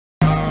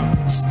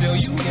Still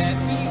you get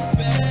me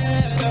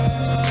fed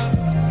up.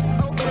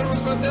 Oh,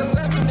 girls with the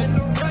lemon in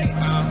the right.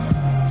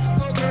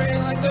 Oh, girl, you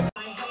like the.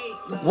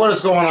 What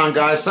is going on,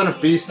 guys? Son of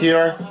Beast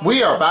here.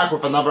 We are back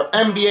with another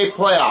NBA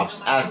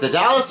playoffs as the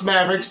Dallas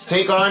Mavericks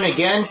take on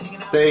against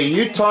the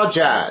Utah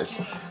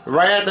Jazz.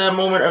 Right at that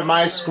moment of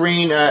my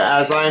screen,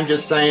 as I'm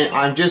just saying,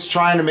 I'm just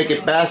trying to make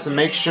it best and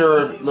make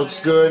sure it looks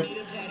good.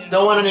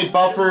 Don't want any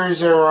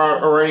buffers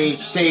or any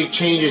save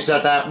changes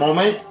at that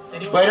moment.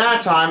 But in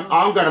that time,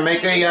 I'm going to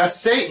make a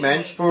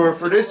statement for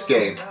this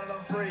game.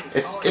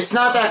 It's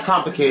not that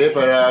complicated,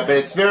 but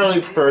it's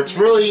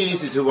really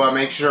easy to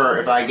make sure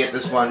if I get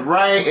this one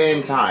right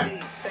in time.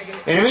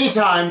 In the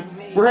meantime,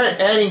 we're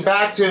heading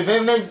back to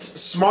Vivint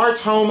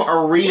Smart Home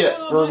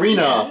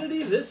Arena.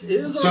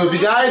 So if you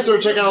guys are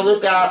taking a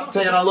look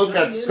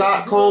at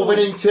Scott Cole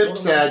winning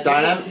tips at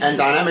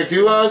dynamic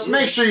duos,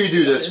 make sure you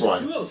do this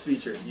one.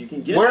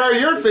 What are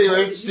your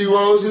favorite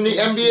duos in the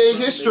NBA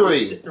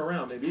history?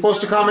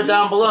 Post a comment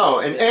down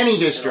below in any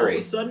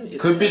history.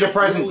 Could be the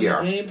present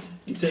year.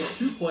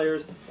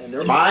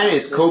 Mine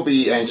is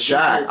Kobe and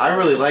Shaq. I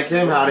really like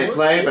them, how they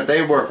play, but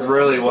they work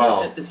really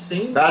well.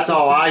 That's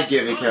all I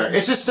give a care.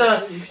 It's just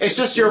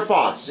your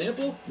thoughts.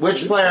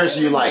 Which players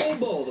you like.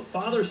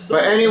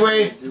 But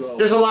anyway,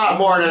 there's a lot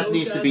more that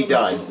needs to be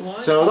done.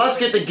 So let's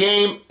get the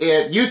game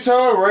at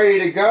Utah ready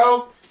to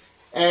go.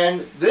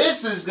 And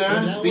this is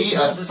going to be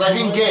a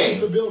second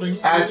game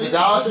as the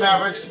Dallas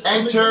Mavericks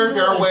enter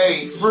their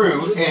way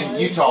through in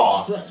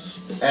Utah.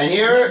 And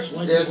here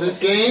is this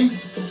game.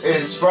 It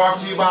is brought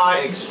to you by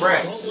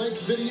Express.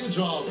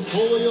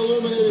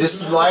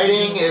 This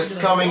lighting is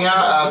coming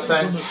out. A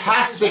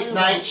fantastic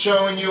night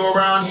showing you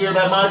around here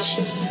that much.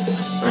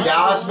 The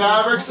Dallas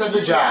Mavericks and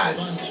the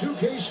Jazz.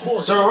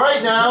 So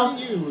right now,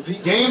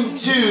 Game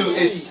 2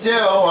 is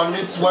still on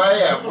its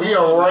way, and we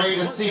are ready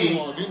to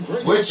see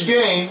which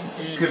game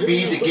could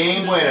be the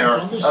game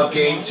winner of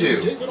Game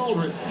 2.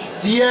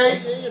 DA,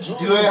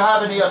 do you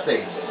have any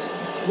updates?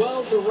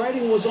 Well, the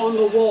writing was on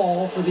the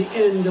wall for the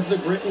end of the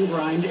grit and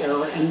grind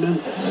era in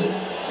Memphis.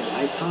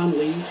 Mike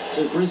Conley,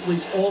 the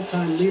Grizzlies'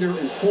 all-time leader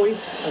in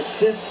points,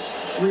 assists,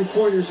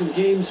 three-pointers, and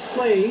games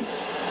played,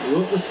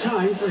 knew it was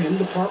time for him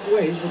to part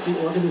ways with the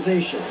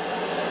organization.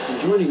 And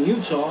joining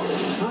Utah,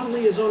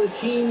 Conley is on a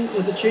team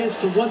with a chance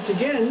to once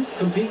again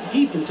compete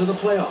deep into the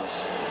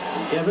playoffs.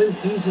 And Kevin,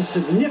 he's a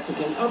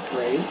significant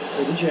upgrade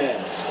for the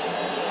Jazz.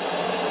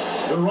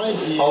 A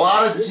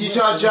lot of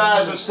Utah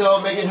Jazz are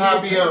still making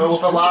happy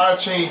with a lot of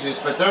changes,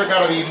 but there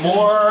got to be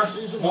more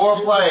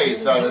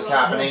plays that is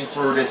happening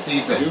through this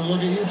season.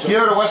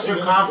 Here are the Western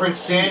Conference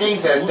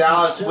standings as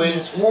Dallas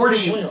has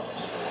 40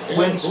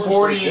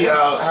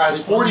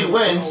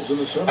 wins,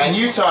 and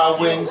Utah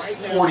wins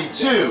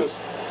 42.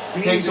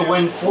 Takes to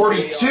win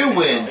 42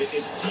 wins.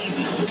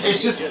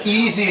 It's just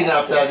easy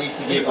enough that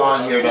needs to get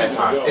on here that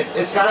time.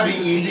 It's got to be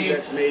easy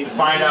to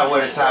find out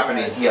what is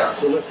happening here.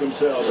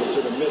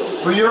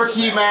 For your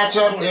key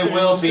matchup, it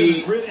will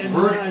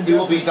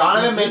be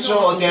Donovan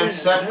Mitchell against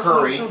Steph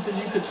Curry,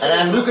 and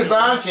then Luka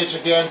Doncic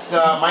against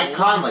Mike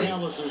Conley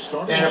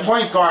in a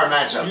point guard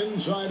matchup.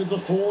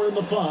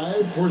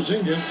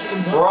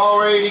 We're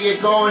all ready to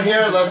get going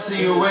here. Let's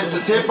see who wins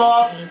the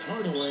tip-off.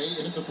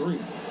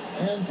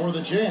 And for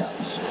the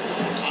Jazz.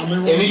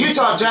 And the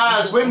Utah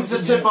Jazz wins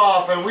the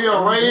tip-off, and we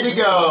are ready to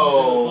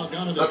go.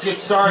 Let's get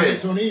started.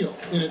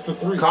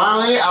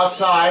 Conley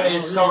outside, and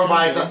it's covered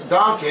by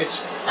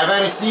Doncic. And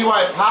then it's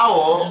D.Y.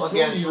 Powell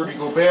against Rudy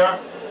Gobert.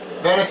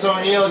 Then it's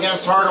O'Neal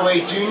against Hardaway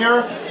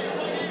Jr.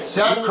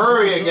 Steph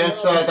Curry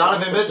against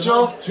Donovan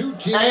Mitchell.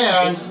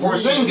 And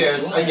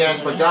Porzingis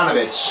against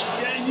Bogdanovic.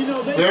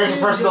 There's a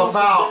personal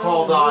foul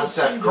called on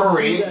Steph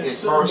Curry.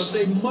 His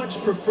first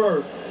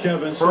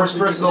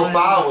personal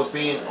foul was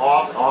being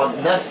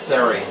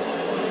unnecessary.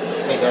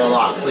 Make that a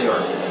lot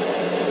clearer.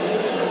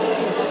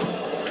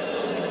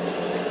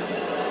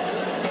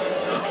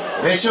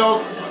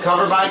 Mitchell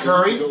covered by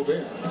Curry.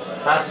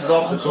 Passes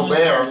off to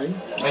Gobert.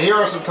 And here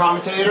are some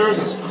commentators.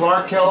 It's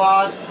Clark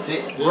Kellogg,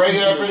 Greg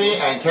Anthony,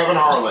 and Kevin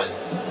Harlan.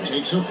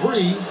 Takes a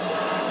three.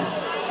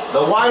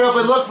 The wide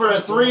open look for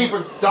a three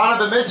for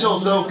Donovan Mitchell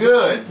is no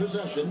good.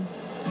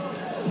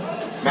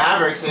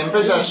 Mavericks in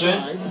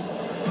possession.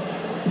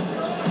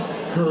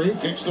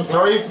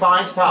 Curry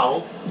finds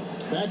Powell.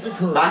 Back to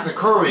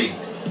Curry.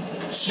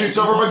 Shoots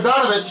over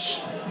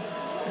Bogdanovic.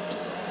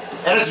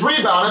 And it's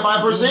rebounded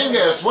by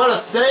Porzingis. What a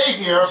save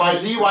here by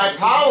D.Y.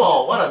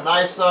 Powell. What a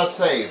nice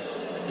save.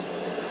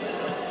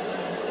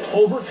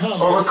 Over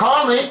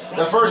Conley.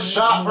 The first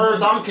shot for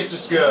Doncic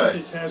is good.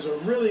 Doncic has a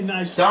really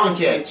nice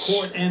Doncic.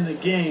 court and the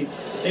game,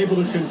 able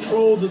to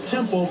control the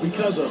tempo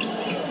because of it.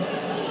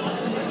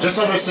 Just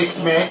under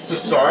 6 minutes to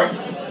start.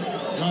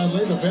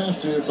 Conley the pass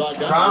to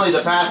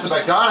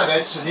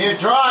Bogdanovic. The near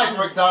drive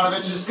for Bogdanovic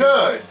is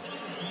good.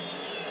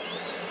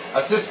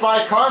 Assist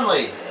by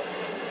Conley.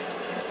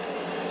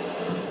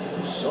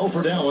 So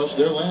for Dallas,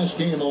 their last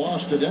game, a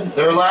loss to Denver.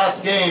 Their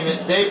last game,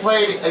 they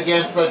played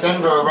against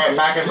Denver right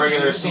back in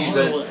regular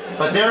season,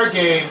 but their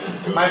game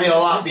might be a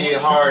lot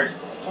hard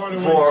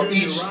for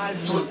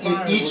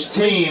each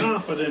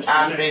team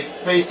after they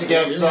face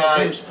against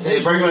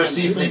the regular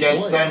season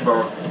against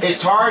Denver.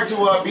 It's hard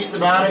to beat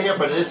them out of here,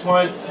 but this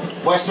one,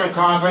 Western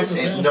Conference,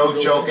 is no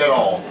joke at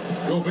all.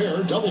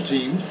 Gobert double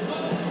teamed.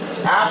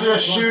 After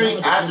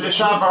the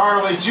shot for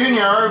Hardaway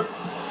Jr.,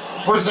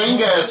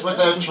 Porzingis with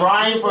the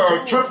trying for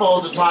a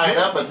triple to tie it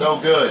up, but no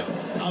good.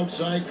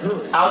 Outside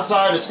Curry.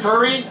 Outside is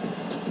Curry.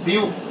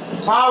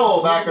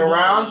 Powell back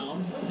around.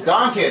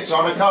 Doncic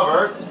on the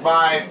cover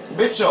by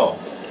Mitchell.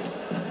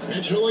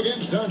 Mitchell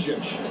against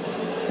Doncic.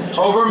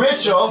 Over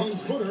Mitchell.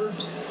 15-footer.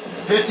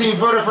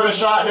 15-footer for the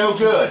shot, no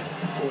good.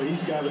 Boy,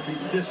 he's got to be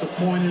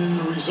disappointed in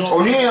the result.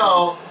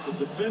 O'Neal. The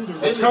defender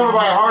It's covered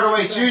by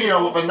Hardaway Jr.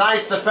 with a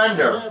nice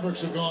defender.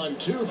 Mavericks have gone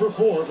 2 for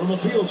 4 from the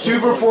field. 2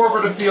 for 4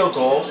 for the field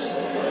goals.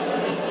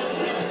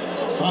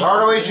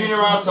 Hardaway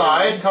Jr.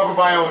 outside, covered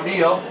by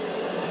O'Neal.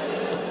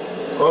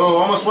 Oh,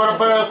 almost went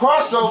up a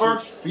crossover.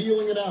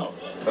 Feeling it out.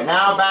 But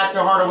now back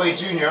to Hardaway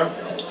Jr.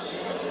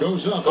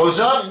 Goes up. Goes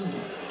up.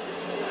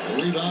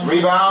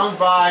 Rebound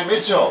by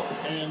Mitchell.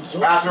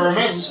 After a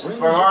miss from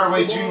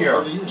Hardaway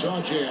Jr. The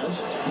Utah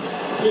Jazz.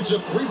 It's a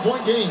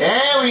 3-point game.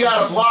 And we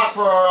got a block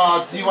for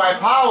D.Y.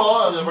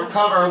 Powell. The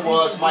recover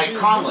was Mike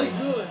Conley.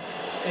 Good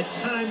at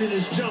timing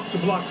his jump to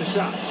block the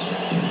shots.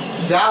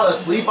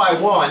 Dallas lead by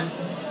 1.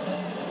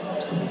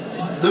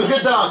 Luka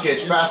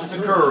Doncic passes to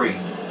Curry.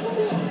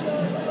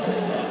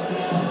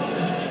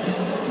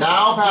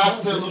 Now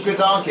pass to Luka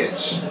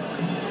Doncic.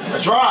 A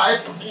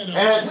drive,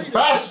 and it's a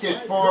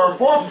basket for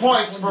 4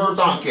 points for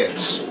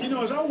Doncic. You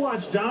know, as I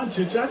watch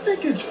Doncic, I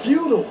think it's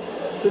futile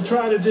to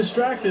try to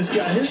distract this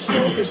guy. His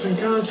focus and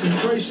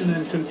concentration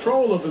and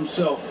control of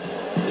himself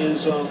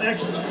is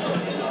excellent.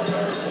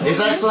 His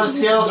excellent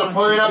skills are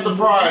putting up the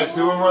prize,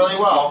 doing really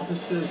well.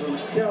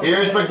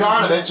 Here's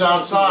Bogdanovich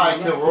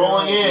outside,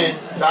 rolling in,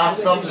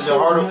 passes up to the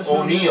heart of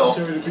O'Neal.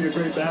 To be a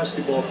great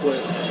basketball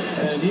player,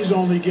 and he's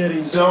only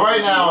getting. So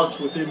right now,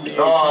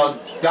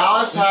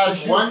 Dallas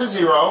has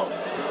 1-0.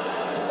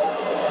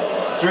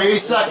 3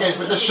 seconds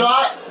with the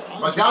shot.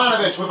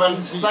 Bogdanovich with a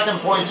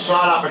second-point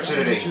shot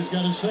opportunity. He's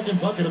got his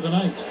second bucket of the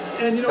night.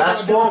 And you know,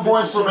 that's 4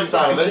 points for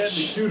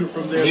Bogdanovich.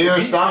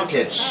 Here's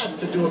Doncic. Has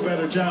to do a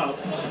better job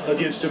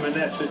against him in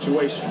that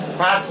situation.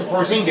 Pass to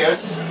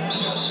Porzingis.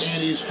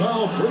 And he's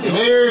foul free. And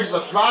here's a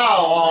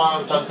foul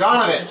on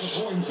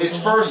Bogdanovich. His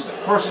first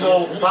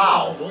personal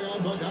foul.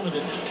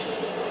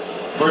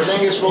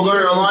 Porzingis will go to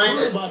the line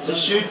to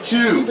shoot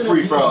 2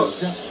 free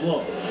throws.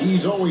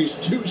 He's always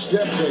 2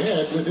 steps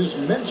ahead with his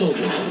mental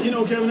game. You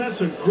know, Kevin,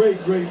 that's a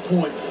great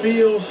point.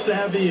 Feel,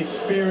 savvy,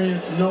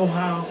 experience,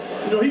 know-how.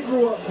 You know, he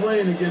grew up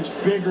playing against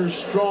bigger,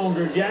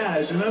 stronger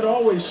guys, and that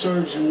always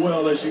serves you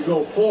well as you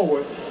go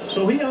forward.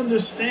 So he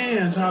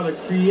understands how to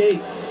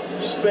create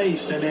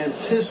space and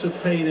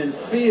anticipate and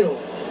feel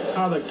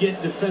how to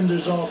get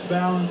defenders off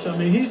balance. I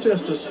mean, he's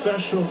just a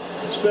special,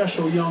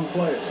 special young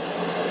player.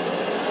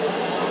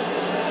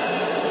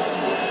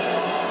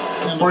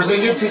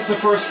 Porzingis hits the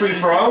first free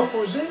throw.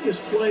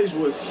 Porzingis plays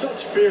with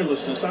such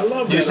fearlessness. I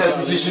love that. New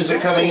substitutions are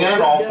coming in.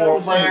 All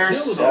 4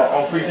 players,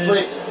 all 3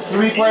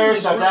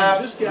 players have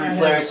left. 3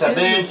 players have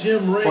in.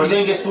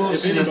 Porzingis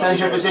moves to the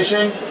center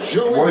position.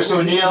 Royce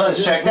O'Neal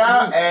is checked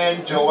out,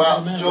 and Joe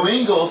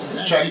Ingles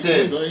is checked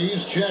in.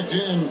 He's checked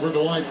in for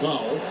Dwight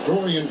Powell.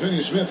 Dorian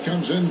Finney-Smith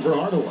comes in for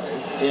Hardaway,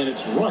 and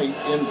it's right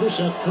in for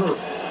Seth Curry.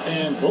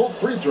 And both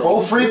free throws.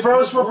 Both free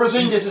throws for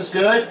Porzingis is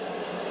good.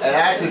 And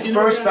that's his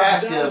first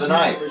basket of the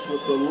night.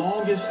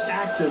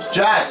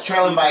 Jazz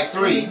trailing by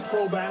 3.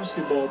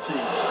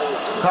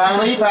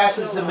 Conley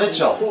passes to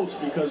Mitchell.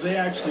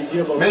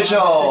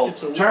 Mitchell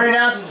turning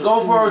out to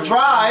go for a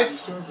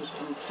drive.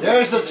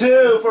 There's the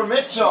 2 for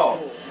Mitchell.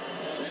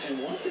 And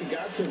once he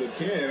got to the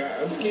 10,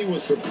 I think he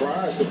was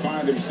surprised to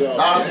find himself.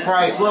 Not a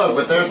surprise look,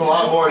 but there's a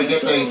lot more to get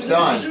things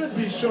done.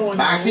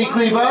 Maxi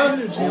Kleba,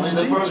 only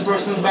the first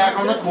person back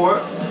on the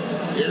court.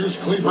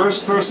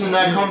 First person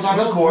that comes on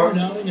the court.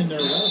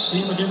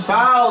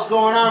 Fouls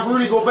going on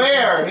Rudy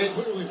Gobert.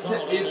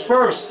 His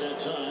first.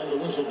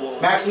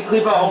 Maxi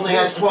Kleba only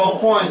has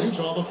 12 points,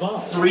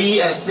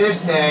 3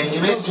 assists, and he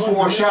missed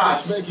 4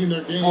 shots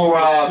for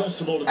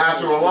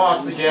after a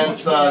loss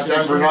against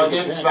Denver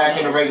Nuggets back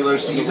in the regular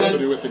season.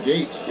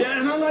 Yeah,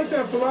 and I like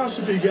that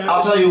philosophy, guys.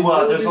 I'll tell you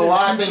what, there's a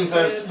lot of things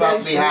that's about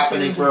to be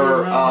happening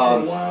for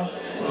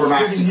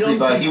Maxi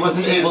Kleba. He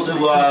wasn't able to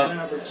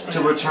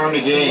return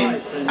the game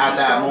at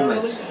that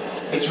moment.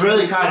 It's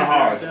really kind of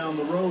hard.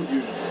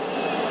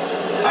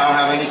 I don't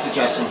have any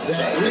suggestions to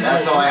say.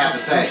 That's all I have to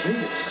say.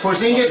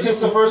 Porzingis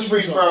hits the first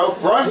free throw.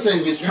 Brunson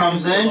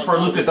comes in for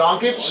Luka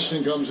Doncic.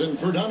 Brunson comes in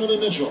for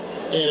Donovan Mitchell.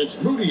 And it's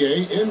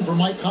Moutier in for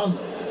Mike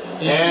Conley.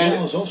 And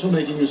Dallas also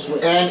making a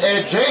switch. And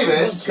Ed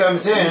Davis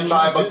comes in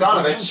by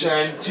Bogdanovich,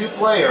 and 2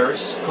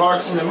 players,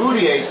 Clarkson and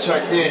Moutier,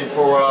 checked in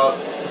for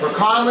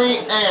Conley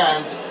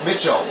and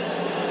Mitchell.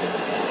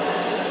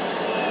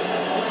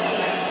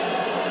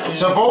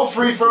 So both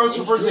free throws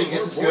for Porzingis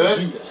is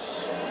good.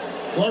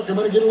 Clark, I'm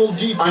going to get a little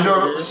deep.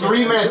 Under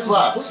 3 minutes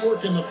left.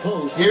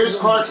 Here's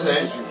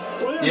Clarkson.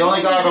 The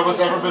only guy that was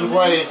ever been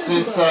played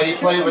since he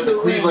played with the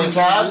Cleveland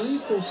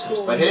Cavs.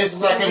 But his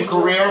second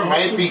career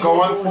might be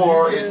going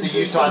for is the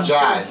Utah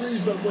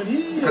Jazz.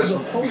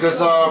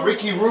 Because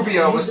Ricky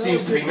Rubio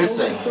seems to be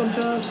missing.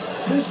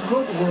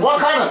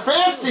 What kind of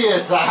fancy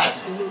is that?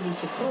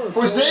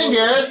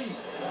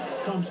 Porzingis?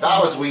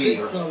 That was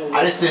weird.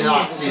 I just did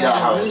not see that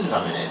how it was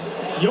coming in.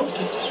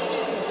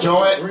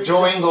 Joe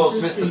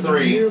Ingles missed the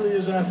three.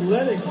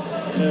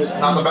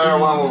 Not the better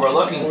one we were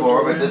looking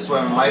for, but this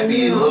one might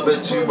be a little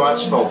bit too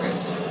much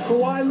focus.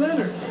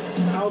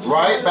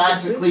 Right, back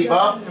to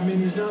Kleba. I mean,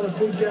 he's not a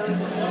big guy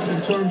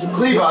in terms of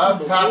Kleba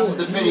passes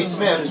to Finney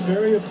Smith. He's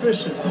very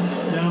efficient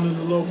down in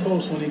the low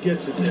post when he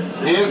gets it there.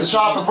 Here's a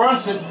shot for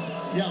Brunson.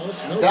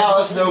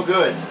 Dallas, no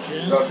good.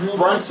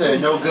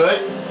 Brunson, no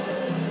good.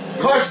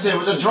 Clarkson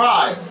with a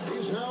drive.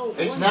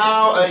 It's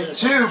now a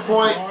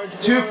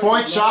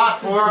two-point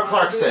shot for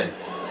Clarkson.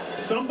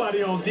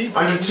 Somebody on defense.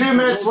 Under 2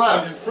 minutes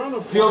left.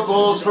 Field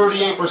goals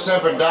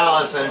 38% for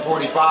Dallas and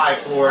 45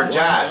 for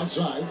Jazz.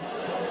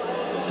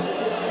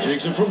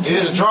 Here's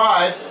a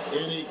drive.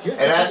 And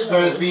that's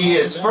going to be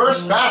his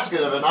first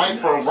basket of the night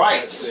for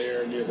Wright.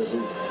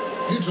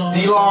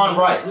 DeLon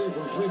Wright.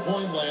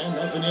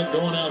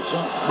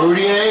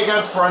 Moutier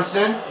against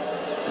Brunson.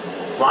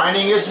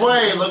 Finding his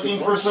way, looking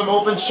for some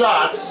open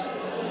shots.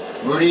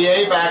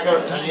 Moutier back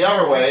up the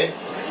other way.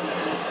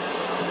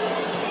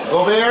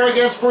 Gobert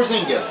against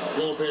Porzingis.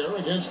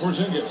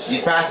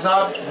 He passes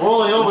up,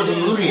 rolling over to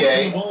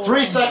Moutier.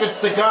 3 seconds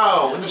to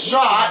go with the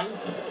shot.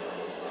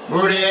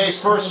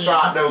 Moutier's first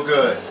shot, no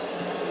good.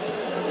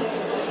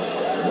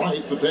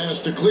 Right, the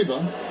pass to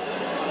Kleba.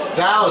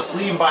 Dallas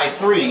leading by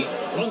 3.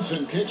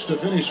 Brunson kicks to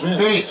Finney Smith.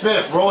 Finney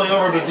Smith rolling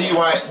over to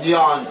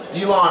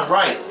DeLon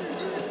Wright.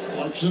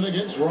 Clarkson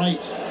against Wright.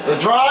 The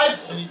drive,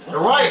 the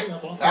Wright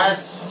has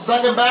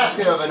second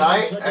basket of the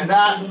night, and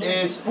that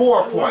is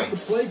 4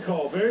 points.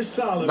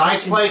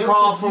 Nice play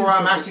call for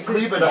Maxi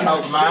Kleba to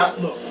help him out.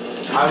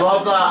 I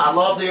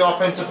love the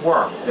offensive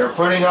work. They're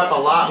putting up a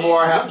lot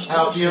more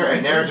healthier,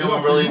 and they're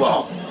doing really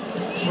well.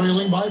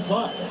 Trailing by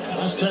 5.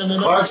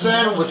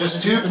 Clarkson with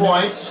just 2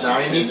 points. Now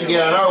he needs to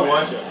get another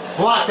one.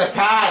 Block the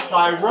pass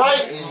by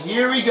Wright, and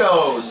here he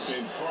goes.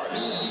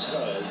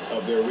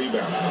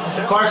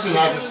 Clarkson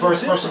has his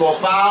first personal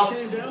foul.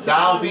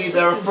 That'll be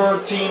their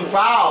 13th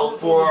foul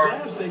for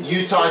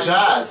Utah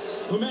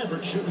Jazz. The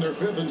Mavericks shooting their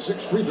 5th and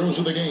 6th free throws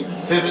of the game.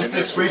 5th and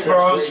 6th free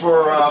throws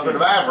for the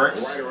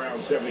Mavericks. Right around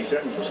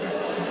 77%.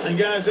 And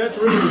guys, that's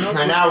really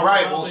And now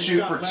Wright will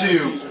shoot for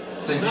 2,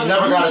 since he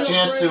never got a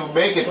chance to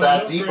make it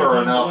that deeper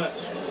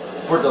enough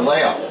for the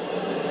layup.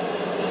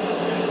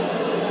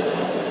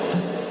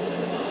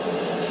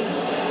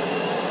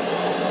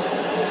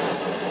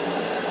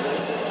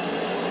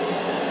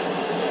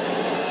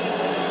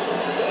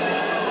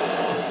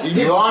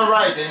 DeLon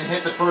Wright didn't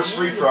hit the first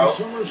free throw.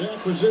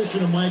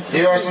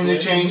 Here are some new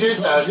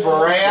changes as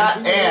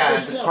Berea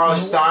and Carly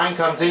Stein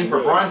comes in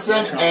for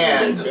Brunson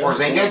and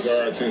Porzingis.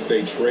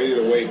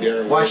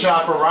 1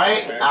 shot for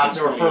Wright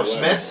after a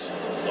first miss.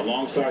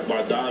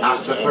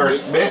 After the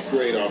first miss.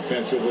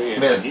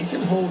 Miss. He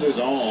can hold his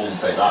own.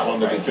 Say that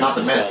one right. Not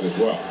the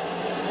miss.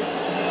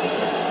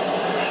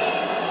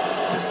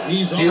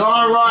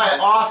 DeLon Wright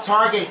off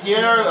target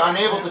here,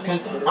 unable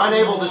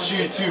to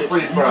shoot 2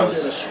 free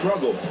throws.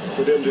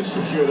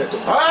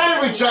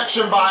 And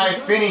rejection by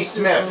Finney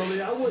Smith.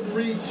 I wouldn't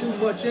read too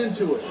much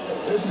into it.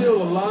 There's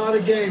still a lot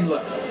of game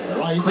left.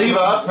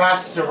 Kleba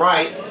passes to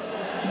Wright.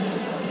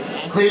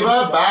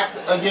 Kleba back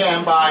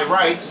again by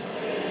Wright.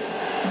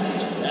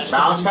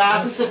 Bounce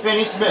passes to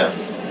Finney Smith.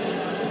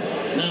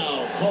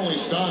 Now, Carly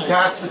Stein.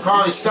 Passes to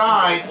Carly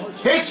Stein.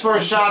 His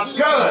first shot's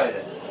good.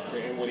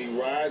 And when he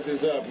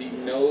rises up, he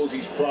knows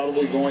he's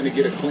probably going to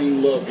get a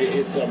clean look.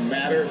 It's a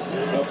matter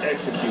of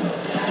executing.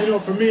 You know,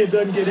 for me, it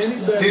doesn't get any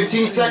better.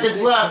 15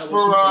 seconds left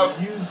for the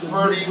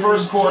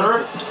first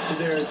quarter. To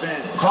their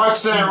advantage.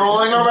 Clarkson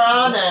rolling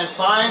around and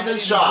finds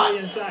his shot.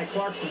 Inside,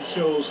 Clarkson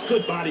shows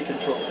good body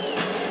control.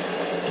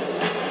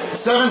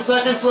 7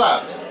 seconds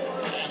left.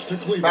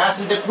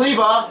 Passing to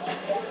Kleba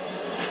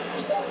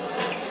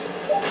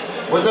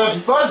with the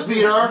buzz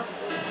beater.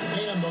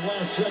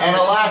 And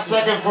the last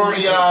second for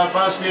the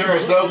buzz beater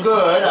is no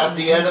good as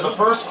the end of the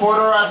first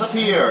quarter has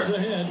appeared.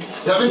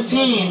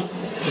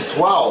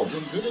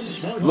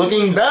 17-12.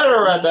 Looking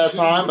better at that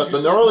time, but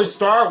the early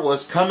start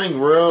was coming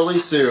really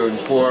soon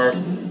for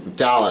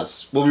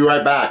Dallas. We'll be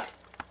right back.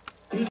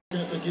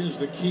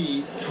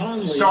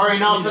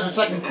 Starting out for the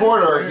second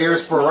quarter,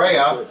 here's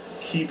Berea.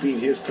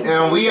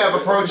 And we have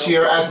approached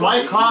here as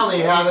Mike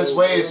Conley had his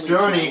way his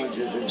journey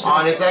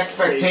on his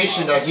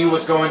expectation that he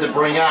was going to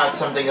bring out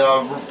something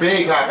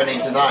big happening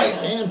tonight.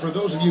 And for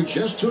those of you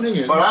just tuning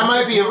in, but I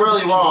might be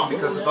really wrong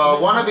because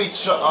one of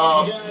each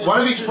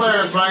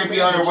players might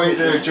be on their way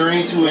to their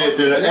journey to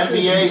the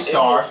NBA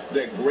star.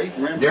 They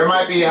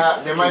might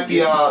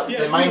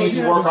need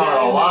to work on it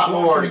a lot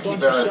more to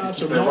keep it running.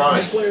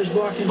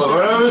 But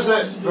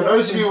for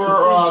those of you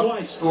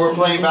who are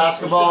playing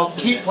basketball,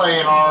 keep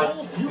playing hard.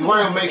 You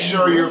want to make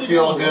sure you're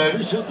feeling good,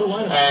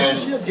 and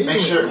make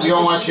sure we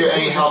don't want you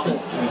any help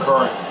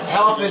incurring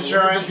health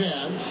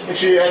insurance. Make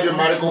sure you have your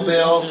medical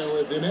bill.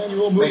 We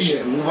want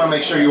to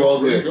make sure you're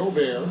all good.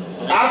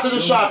 After the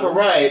shot for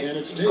Wright,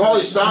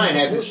 Cauley Stein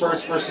has his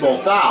first personal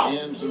foul.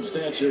 And some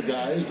stats here,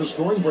 guys. The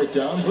scoring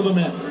breakdown for the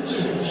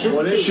Mavericks.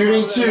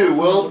 Shooting 2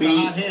 will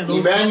be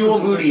Emmanuel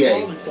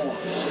Mudiay.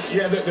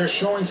 Yeah, they're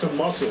showing some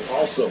muscle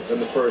also in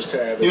the first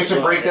half. Here's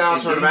some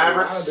breakdowns for the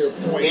Mavericks.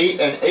 8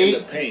 and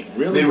 8.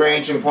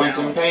 Mid-range and points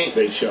in paint.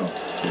 They've shown.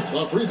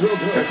 A free throw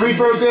good. A free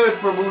throw good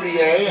for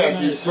Mudiay as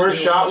his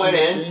first shot went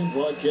in.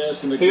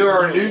 Here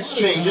are Newt's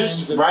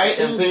changes. Wright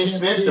and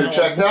Finney-Smith are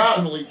checked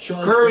out.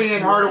 Curry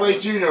and Hardaway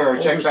Jr. are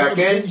checked back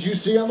in. You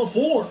see on the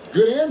floor.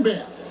 Good and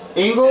bad.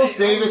 Ingles,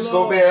 Davis,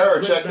 Gobert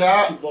are checked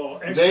out.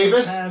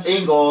 Davis,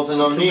 Ingles, and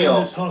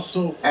O'Neal.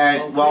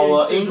 And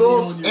while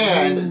Ingles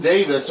and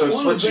Davis are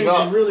switching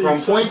up from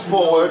point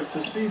forward to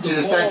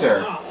the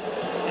center.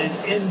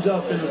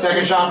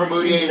 Second shot for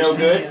Mudiay, no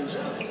good.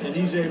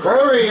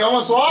 Curry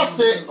almost lost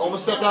it.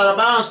 Almost stepped out of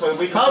bounds, but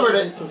recovered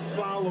it.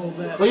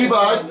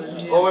 Kleber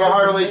over to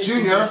Hardaway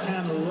Jr.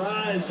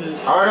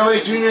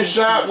 Hardaway Jr.'s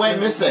shot went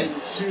missing.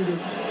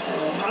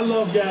 I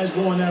love guys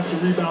going after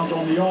rebounds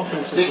on the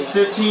offense.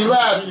 6:15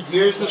 left.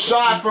 Here's the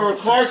shot for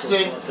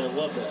Clarkson. I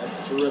love that.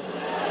 That's terrific.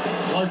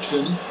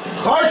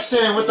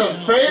 Clarkson with the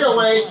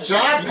fadeaway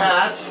jab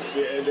pass.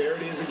 Yeah, there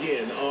it is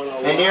again.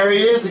 And there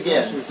he is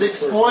again.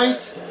 6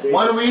 points,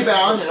 1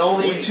 rebound, and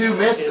only 2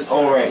 missed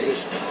already.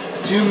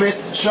 2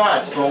 missed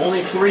shots, but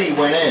only 3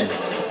 went in.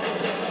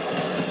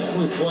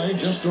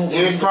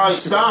 Here's Cauley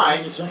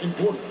Stein.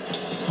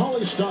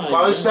 Cauley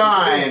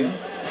Stein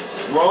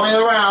rolling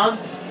around.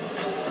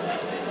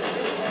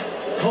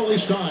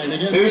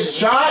 Here's the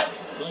shot.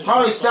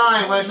 Cauley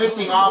Stein went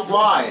missing off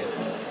wide.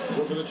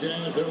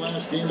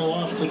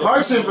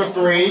 Clarkson for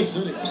 3.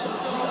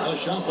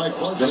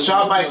 The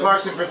shot by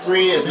Clarkson for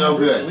 3 is no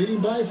good.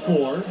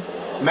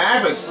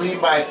 Mavericks lead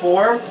by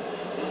 4.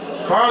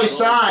 Cauley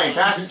Stein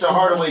passes to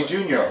Hardaway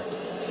Jr.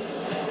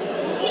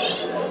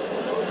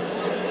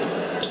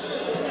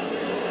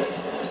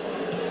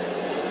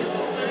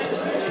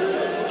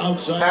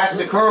 Pass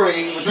to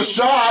Curry with the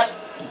shot.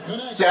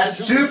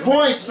 That's 2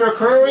 points for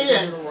Curry,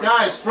 and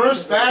guys,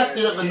 first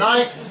basket of the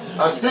night,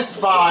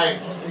 assist by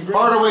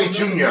Hardaway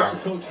Jr.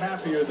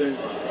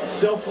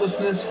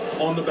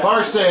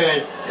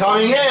 Clarkson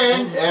coming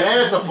in, and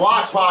there's the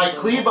block by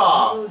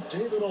Kleber.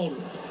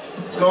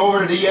 Let's go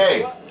over to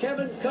DA.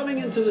 Kevin, coming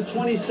into the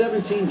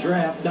 2017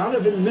 draft,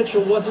 Donovan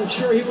Mitchell wasn't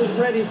sure he was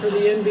ready for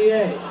the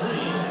NBA.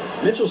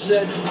 Mitchell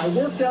said, I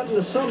worked out in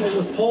the summer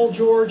with Paul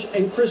George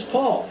and Chris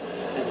Paul.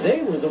 And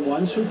they were the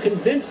ones who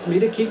convinced me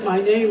to keep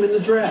my name in the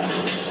draft.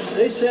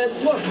 They said,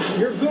 look,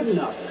 you're good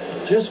enough.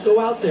 Just go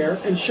out there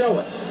and show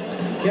it.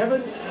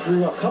 Kevin,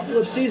 through a couple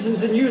of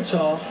seasons in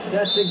Utah,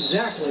 that's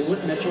exactly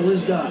what Mitchell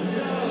has done.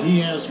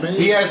 He has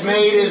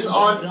made his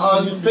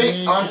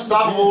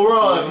unstoppable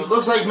run. It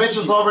looks like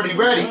Mitchell's already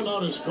ready.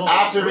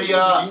 After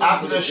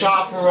the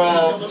shot for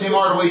Tim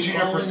Hardaway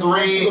Jr. for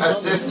 3,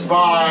 assist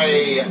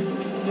by,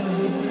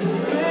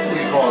 what do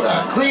you call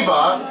that,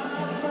 Kleber.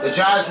 The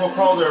Jazz will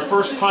call their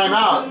first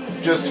timeout.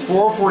 Just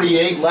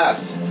 4:48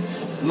 left.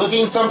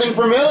 Looking something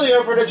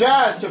familiar for the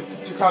Jazz to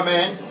come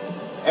in.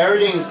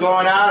 Everything's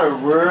going out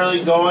and really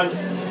going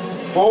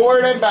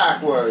forward and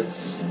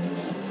backwards.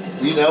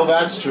 We know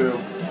that's true.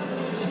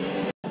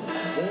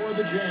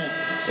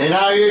 And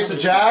now here's the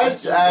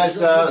Jazz as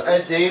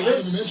Ed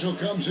Davis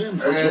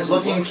is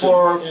looking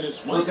for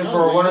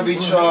one of the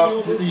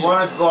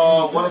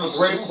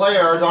great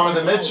players,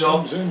 Donovan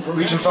Mitchell.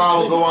 Reach and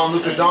foul will go on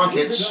Luka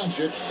Doncic.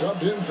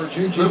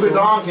 Luka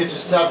Doncic is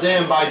subbed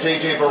in by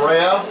J.J.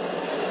 Barea.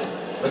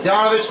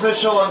 Bogdanovich,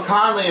 Mitchell, and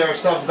Conley are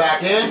subbed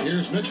back in.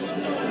 Here's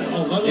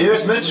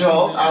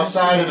Mitchell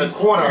outside in the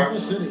corner.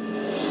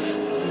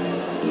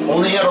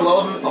 Only had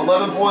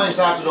 11 points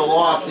after the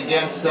loss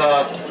against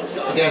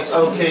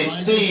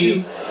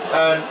OKC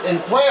in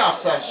playoff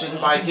session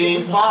by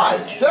Game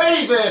 5.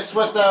 Davis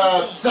with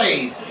the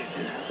save.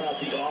 About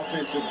the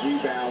offensive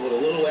rebound with a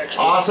little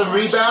extra. Awesome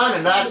rebound,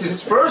 and that's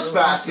his first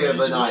basket of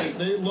the night.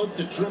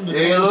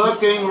 They're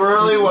looking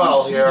really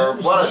well here.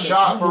 What a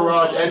shot for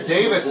Ed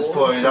Davis is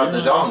putting up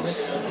the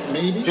dunks.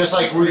 Just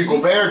like Rudy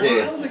Gobert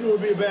did. I don't think it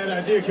would be a bad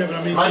idea, Kevin.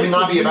 I mean, might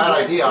not be a bad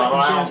idea, but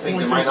I don't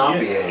think it might not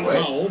be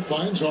anyway.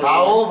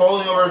 Powell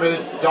rolling over to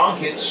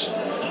Doncic.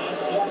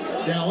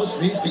 Dallas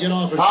needs to get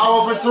off.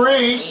 Powell for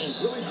 3.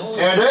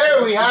 And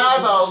there we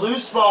have a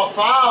loose ball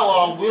foul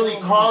on Willie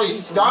Cauley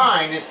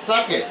Stein, his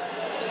second.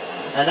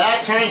 And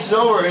that turns it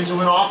over into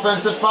an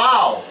offensive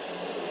foul.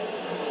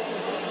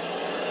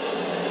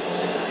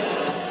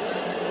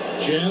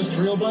 Jazz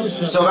trail by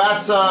 7. So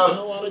that's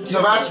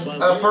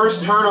a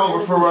first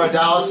turnover for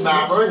Dallas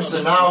Mavericks,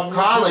 and now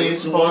Conley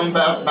is pulling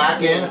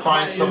back in to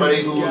find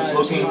somebody who's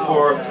looking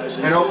for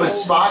an open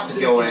spot to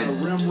go in.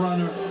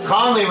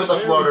 Conley with the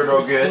floater,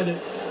 no good.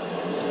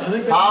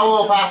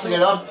 Powell passing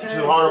it up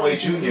to Hardaway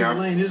Jr.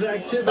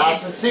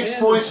 That's 6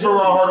 points for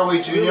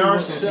Hardaway Jr.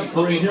 since he's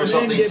looking for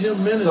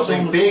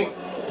something big.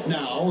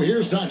 Now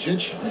here's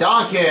Doncic.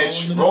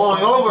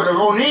 Rolling over to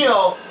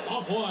O'Neal.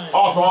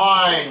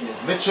 Offline.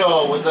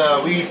 Mitchell with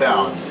the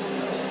rebound.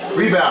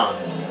 Rebound.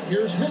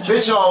 Here's Mitchell.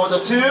 Mitchell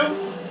with the 2.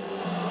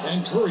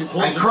 And Curry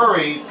pulls And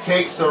Curry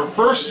takes the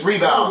first with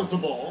rebound. the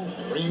ball,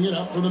 bringing it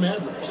up for the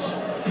Mavericks.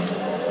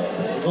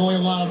 They've only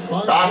allowed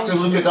 5 Back to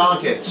points Luka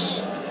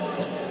Doncic.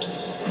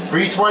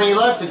 3:20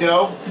 left to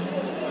go.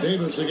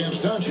 Davis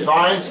against Doncic.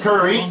 Finds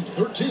Curry. On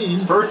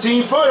 13.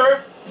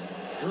 13-footer.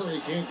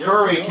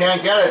 Curry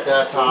Can't get it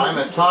that time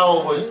as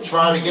Powell would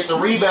try to get the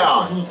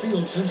rebound. On the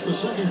field since the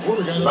second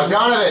quarter got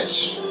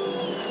Bogdanovich.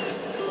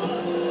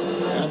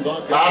 and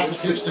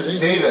Passes to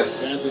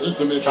Davis. Passes it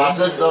to Mitchell.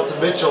 Passes it up to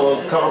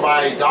Mitchell, covered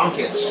by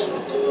Doncic.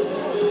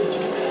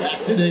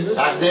 Back to Davis.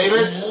 Back to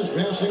Davis. Jazz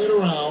passing it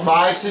around.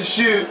 5 to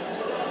shoot.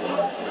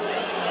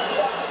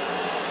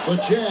 The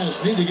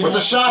Jazz need to get With the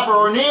out. shot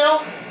for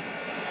O'Neal.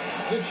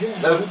 The Jazz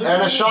And with the the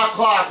pass. shot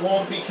clock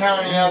won't be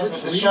counting us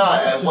with the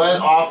shot. It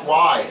went off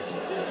wide.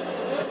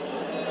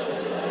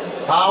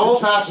 Powell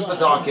passes to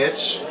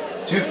Doncic.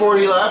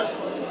 2:40 left.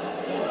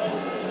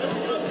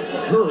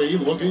 Curry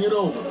looking it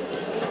over.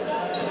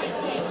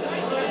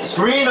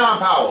 Screen on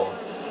Powell.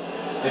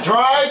 The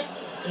drive.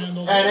 And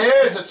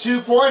there's a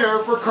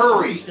 2-pointer for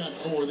Curry. He's got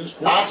 4 this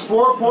quarter. That's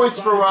 4 points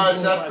for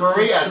Steph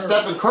Curry as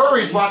Stephen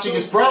Curry's watching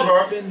his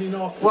brother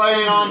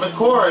playing on the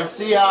court and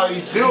see how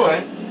he's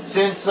doing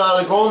since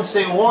the Golden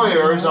State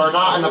Warriors are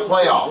not in the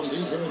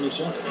playoffs.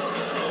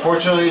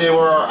 Fortunately, they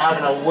were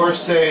having a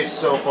worse day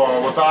so far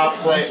without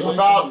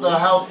the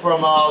help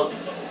from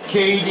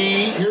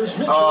KD,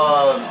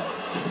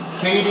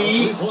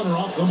 Three-pointer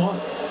off the mark.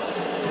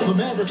 The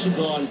Mavericks have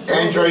gone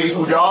Andre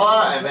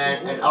Iguodala,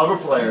 and other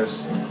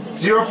players.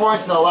 0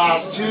 points in the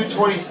last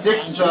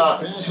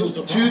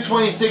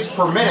 2:26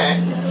 per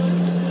minute.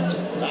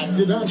 back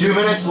to Doncic. 2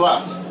 minutes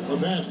left. The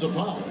pass to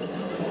Powell.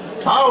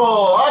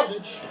 Powell up.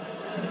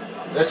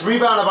 That's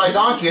rebounded by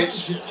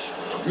Doncic.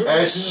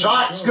 His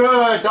shot's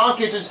good.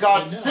 Doncic has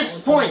got 6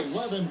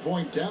 points.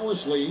 11-point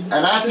Dallas lead.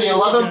 And that's the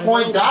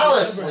 11-point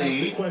Dallas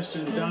lead.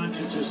 Question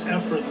Doncic's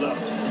effort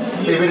level.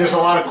 Maybe there's a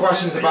lot of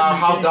questions about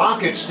how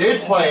Doncic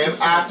did play him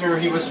after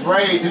he was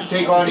ready to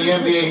take on the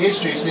NBA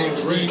history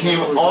since he came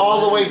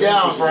all the way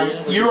down from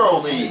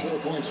EuroLeague. 4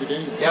 points a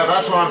game. Yeah,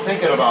 that's what I'm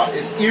thinking about.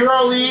 Is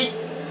EuroLeague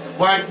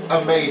went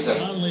amazing.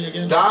 Conley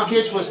against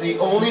Doncic was the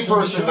only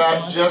person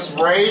that just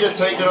ready to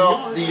take it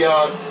up the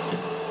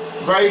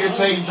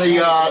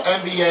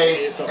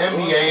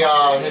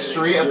NBA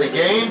history of the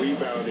game,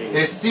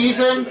 his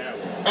season,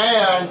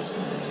 and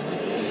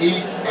he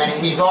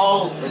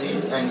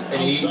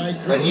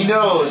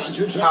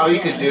knows how he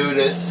could do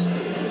this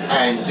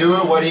and do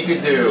it what he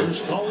could do.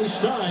 Here's Cauley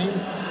Stein.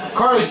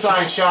 Cauley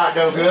Stein's shot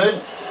no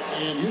good.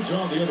 And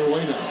Utah the other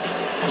way now.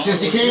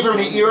 Since he came from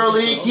the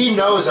EuroLeague, he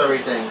knows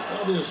everything.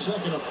 That'll be a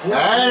second of 4.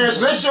 And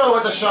there's Mitchell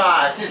with the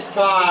shot, assist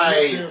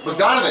by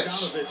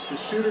Bogdanovich.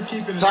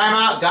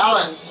 Timeout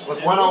Dallas with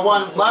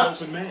 1:01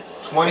 left,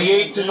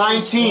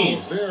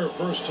 28-19. Their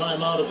first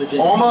time out of the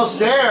game. Almost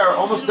there,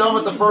 almost done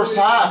with the first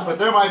half, but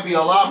there might be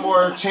a lot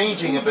more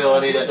changing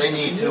ability that they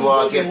need to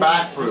get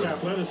back through.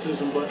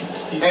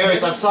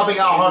 Anyways, I'm subbing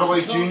out Hardaway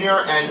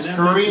Jr. and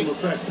Curry,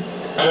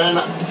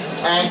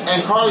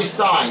 and Cauley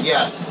Stein.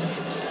 Yes.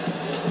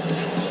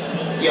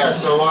 Yeah.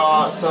 So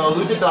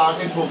Luka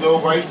Doncic will go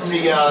right from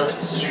the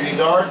shooting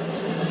guard,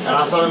 and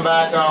I'm subbing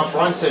back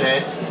Brunson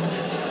in,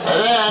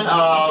 and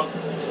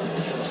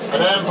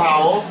then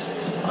Powell.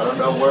 I don't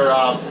know where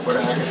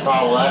the heck is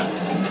Powell at,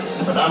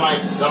 but that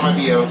might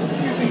be a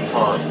confusing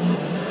part.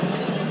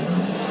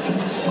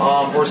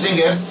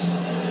 Porzingis,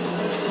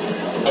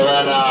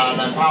 and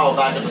then Powell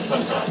back at the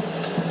center.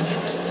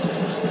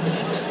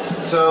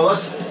 So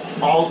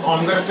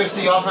I'm gonna fix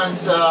the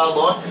offense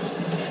look.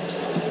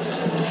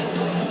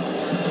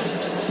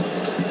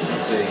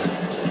 Let's see.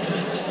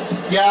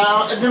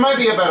 Yeah, there might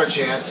be a better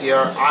chance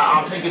here.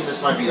 I'm thinking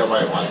this might be the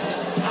right one.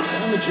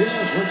 And the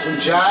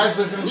Jazz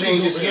with some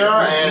changes here,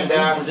 and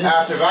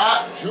after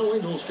that, Joe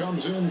Ingles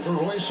comes in for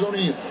Royce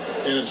O'Neal.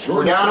 And it's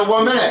we're down to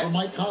 1 minute. For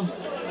Mike Conley.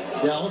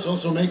 Dallas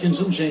also making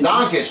some changes.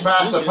 Doncic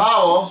pass to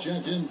Powell.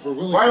 Checked in for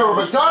Willie. Right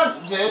over to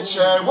Doncic,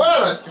 and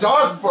what a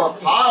dunk for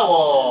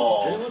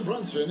Powell. Jalen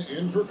Brunson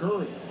in for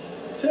Curry.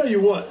 Tell you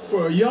what,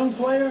 for a young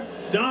player,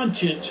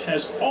 Doncic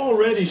has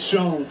already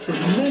shown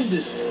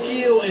tremendous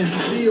skill and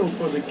feel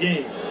for the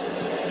game.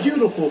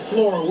 Beautiful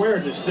floor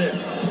awareness there.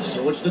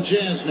 So it's the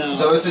Jazz now.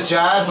 So it's the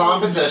Jazz on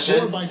possession.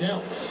 Scored by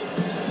Dallas.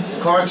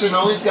 Clarkson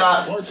only's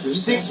got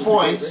 6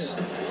 points.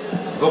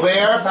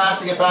 Gobert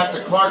passing it back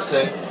to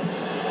Clarkson.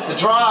 The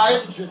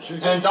drive,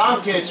 and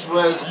Doncic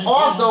was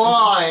off the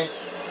line,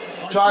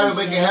 trying to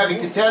make it heavy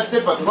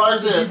contested, but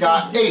Clarkson has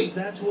got 8.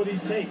 That's what he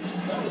takes.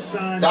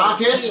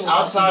 Doncic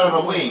outside on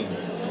the wing.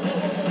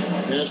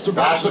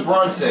 Pass to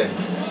Brunson.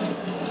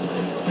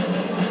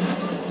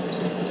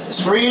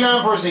 Screen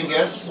on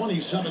Porzingis.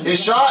 27. His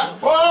shot.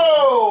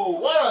 Whoa!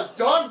 What a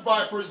dunk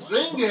by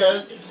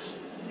Porzingis.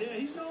 Yeah,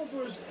 he's known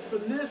for his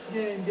finesse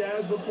game,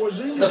 guys, but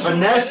Porzingis, The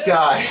finesse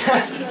guy.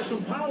 he's got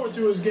some power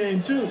to his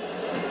game too.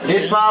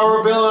 His power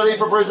ability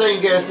for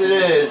Porzingis, it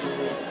is.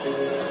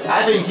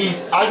 I think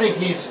he's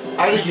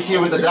here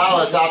with the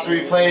Dallas after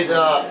he played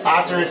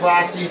after his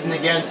last season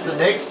against the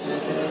Knicks.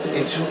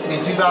 in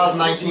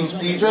 2019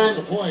 season.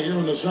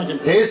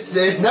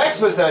 His next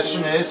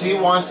possession is he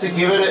wants to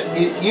give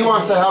it. He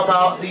wants to help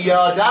out the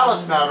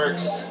Dallas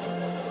Mavericks,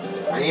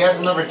 and he has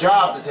another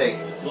job to take.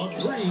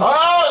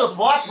 Oh, the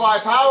block by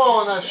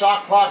Powell and the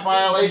shot clock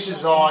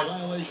violations on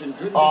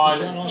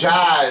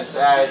Jazz,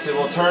 as it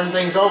will turn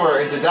things over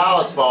into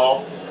Dallas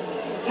ball.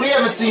 We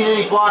haven't seen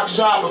any block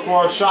shot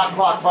before a shot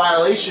clock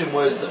violation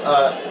was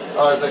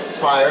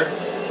expired.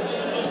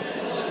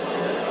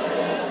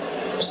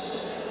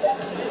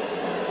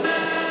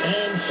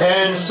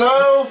 And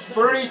so,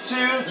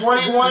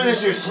 32-21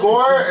 is your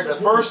score in the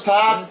first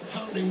half.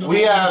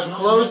 We have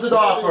closed it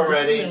off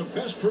already, and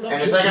the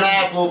second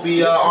half will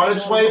be on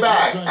its way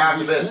back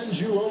after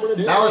this.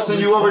 Now let's send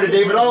you over to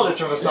David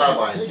Aldrich on the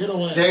sideline. Take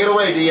it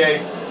away,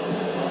 D.A.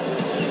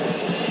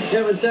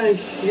 Kevin,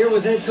 thanks. Here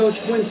with head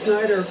coach Quinn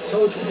Snyder.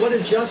 Coach, what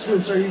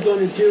adjustments are you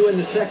going to do in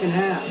the second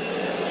half?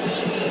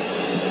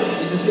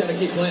 You just got to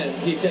keep playing,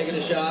 keep taking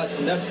the shots,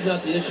 and that's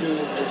not the issue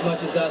as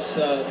much as us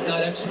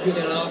not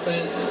executing on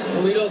offense.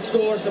 When we don't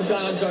score,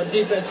 sometimes our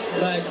defense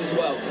lags as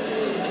well.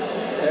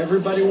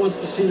 Everybody wants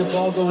to see the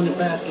ball go in the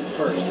basket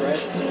first, right?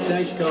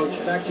 Thanks, Coach.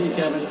 Back to you,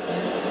 Kevin.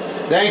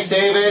 Thanks,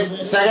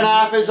 David. Second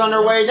half is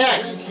underway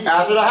next.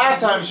 After the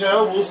halftime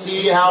show, we'll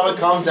see how it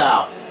comes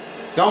out.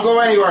 Don't go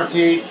anywhere,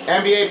 T.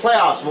 NBA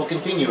playoffs will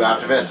continue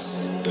after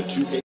this.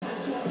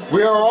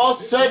 We are all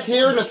set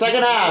here in the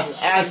second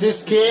half, as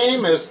this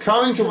game is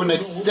coming to an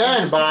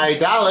extent by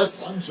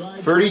Dallas.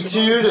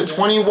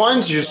 32-21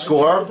 is your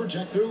score.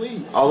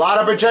 A lot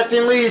of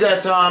projecting lead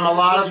at time. A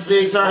lot of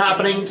things are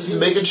happening to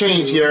make a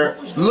change here.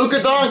 Luka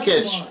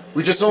Doncic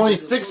with just only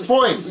 6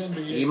 points.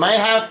 He might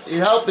have to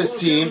help his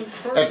team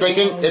if they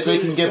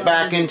can get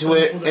back into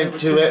it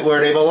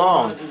where they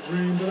belong.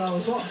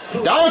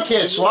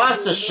 Doncic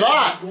lost a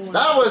shot.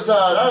 That was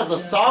a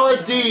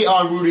solid D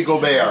on Rudy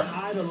Gobert.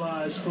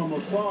 From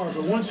afar,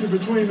 but once you're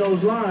between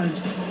those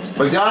lines,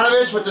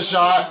 Bogdanovich with the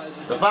shot.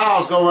 The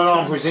foul's going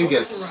on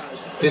Porzingis.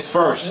 His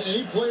first.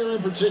 Any player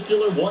in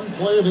particular, one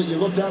player that you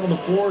looked out on the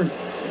floor and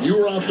you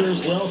were out there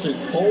as well saying,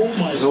 oh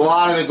my. There's a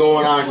lot of it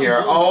going on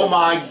here. Oh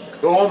my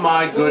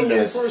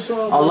goodness. A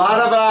lot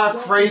of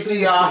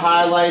crazy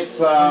highlights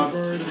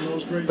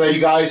that you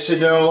guys should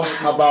know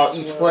about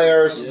each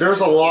player. There's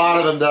a lot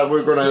of them that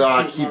we're going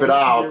to keep it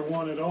out.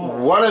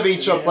 One of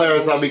each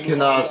players that we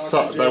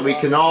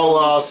can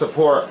all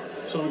support.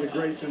 But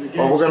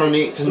we're going to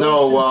need to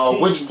know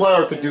which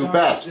player could do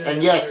best.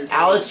 And yes,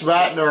 Alex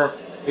Ratner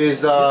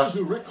is about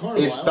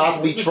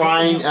to be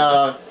trying.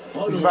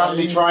 He's about to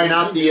be trying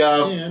out the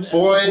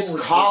boys'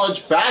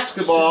 college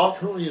basketball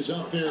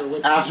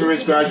after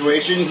his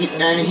graduation,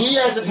 and he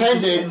has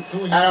attended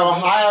at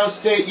Ohio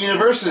State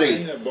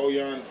University.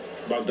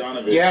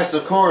 Yes,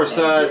 of course,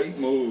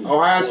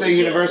 Ohio State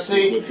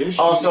University.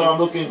 Also, I'm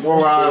looking for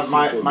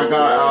my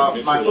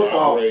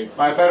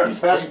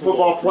best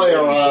football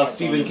player,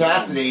 Stephen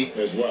Cassidy.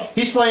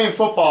 He's playing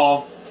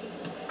football,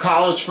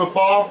 college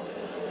football,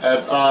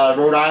 at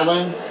Rhode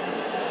Island.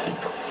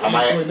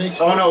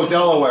 Oh no,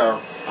 Delaware.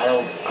 I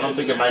don't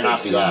think it might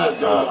not be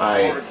that.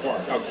 I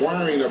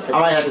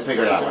might have to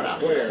figure that one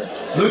out.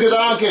 Luka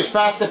Doncic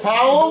passed to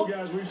Powell.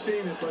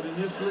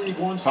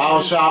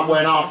 Powell's shot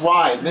went off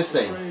wide,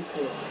 missing.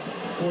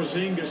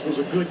 Porzingis was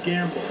a good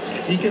gamble.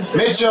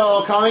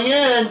 Mitchell coming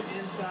in.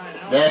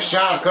 That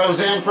shot goes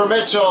in for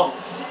Mitchell.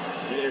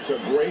 It's a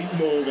great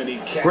move, and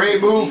he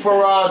great move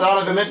for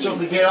Donovan Mitchell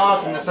to get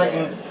off in the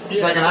second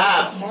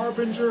half.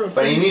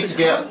 But he needs to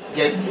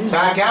get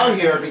back out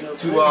here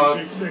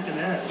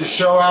to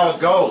show how it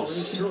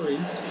goes.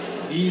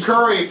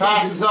 Curry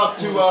passes up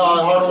to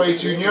Hardaway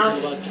Jr.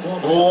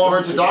 Ball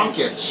over to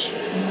Doncic.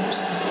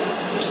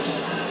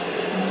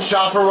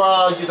 Shot for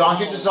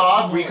Doncic is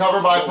off.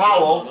 Recovered by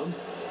Powell.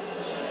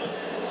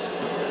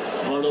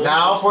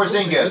 Now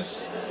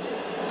Porzingis.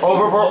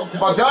 Over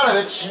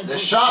Bogdanovich. The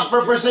shot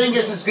for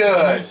Porzingis is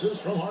good.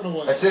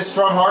 Assist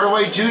from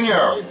Hardaway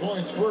Jr. 8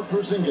 points for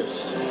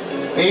Porzingis.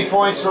 8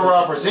 points for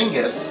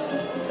Porzingis.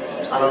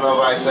 I don't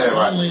know if I said it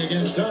right.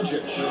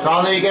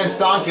 Conley against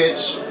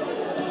Doncic.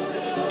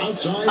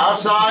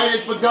 Outside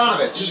is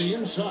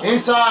Bogdanovich.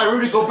 Inside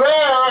Rudy Gobert,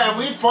 and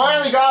we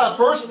finally got a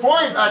first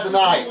point at the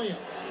night.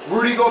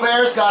 Rudy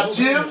Gobert's got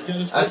 2.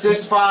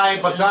 Assists by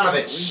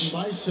Bogdanovich.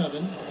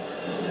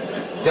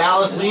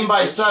 Dallas lead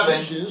by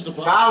 7.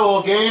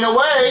 Powell getting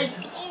away.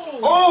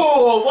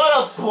 Oh, what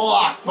a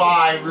block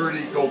by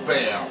Rudy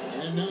Gobert.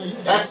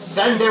 That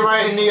sends it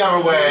right in the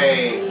other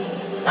way.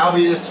 That'll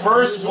be his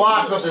first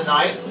block of the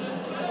night.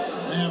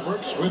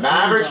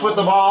 Mavericks with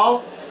the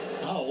ball.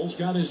 Powell's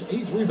got his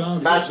 8th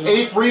rebound. That's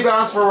 8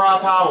 rebounds for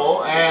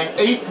Powell and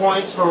 8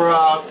 points for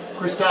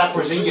Kristaps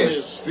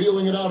Porzingis.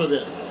 Feeling it out a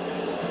bit.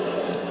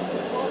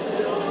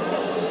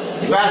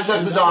 Pass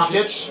up to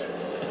Doncic.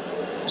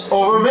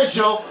 Over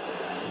Mitchell.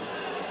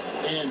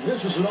 And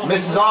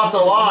misses off the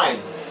line.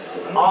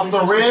 Off the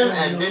rim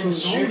and didn't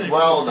shoot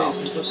well enough.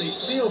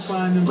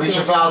 Reach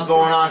fouls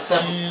going on.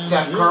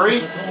 Seth Curry,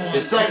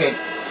 his second.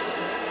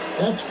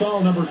 That's foul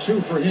number 2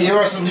 for him. Here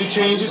are some new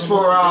changes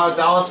for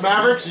Dallas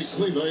Mavericks.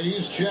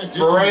 He's checked in.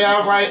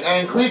 Berea, Wright,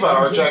 and Kleba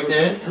are checked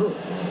in.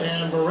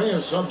 And Berea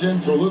subbed in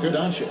for Luka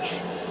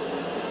Doncic.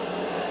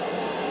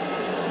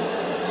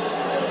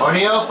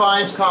 O'Neal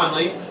finds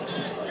Conley.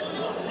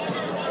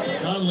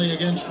 Conley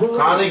against Berea.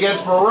 Conley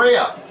against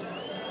Berea.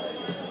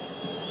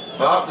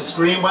 Well, the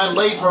screen went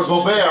late for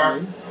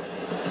Gobert.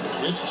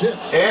 It's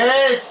tipped.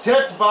 It's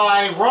tipped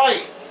by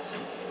Wright.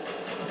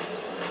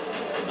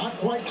 Not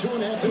quite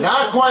 2.5.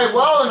 Not quite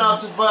well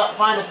enough to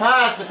find a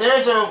pass, but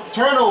there's a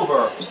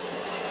turnover.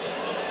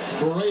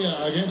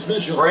 Berea against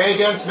Mitchell. Berea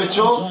against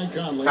Mitchell. Outside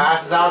Conley.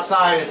 Passes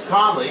outside is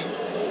Conley.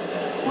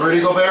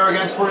 Rudy Gobert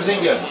against Now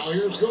Porzingis.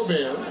 here's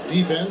Gobert.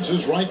 Defense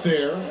is right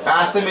there.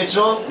 Pass to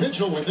Mitchell.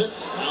 Mitchell with it.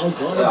 Now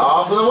Carter.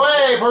 Off of the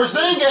way.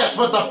 Porzingis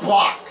with the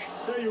block.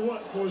 Tell you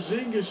what,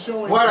 Porzingis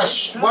showing. What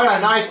a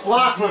nice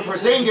block from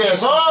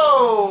Porzingis.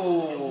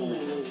 Oh!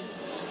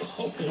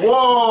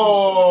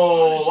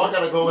 Whoa! I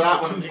gotta go with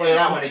that one and play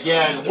that one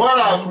again. What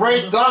a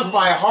great dunk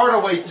by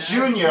Hardaway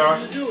Jr.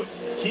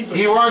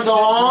 He runs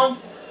along,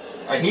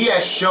 and he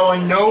has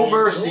shown no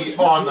mercy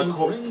on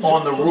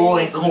the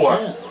ruling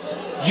court.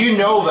 You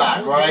know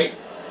that, right?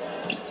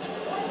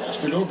 That's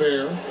to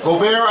Gobert.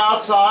 Gobert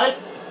outside,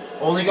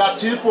 only got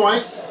 2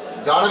 points.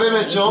 Donovan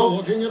Mitchell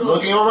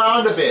looking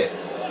around a bit.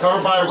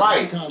 Covered by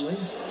Wright.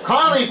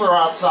 Conley for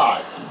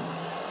outside.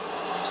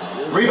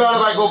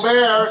 Rebounded by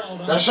Gobert.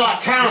 The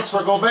shot counts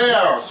for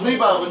Gobert.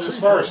 Kleba with his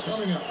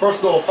first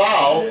personal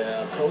foul.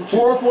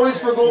 4 points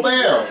for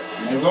Gobert.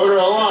 And go to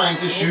the line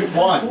to shoot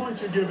 1.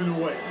 Points are given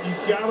away. You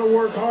gotta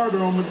work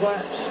harder on the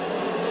glass.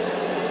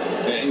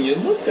 And you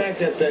look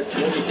back at that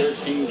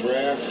 2013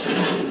 draft,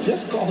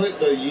 just call it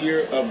the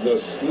year of the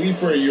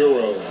sleeper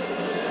Euros.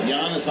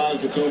 Giannis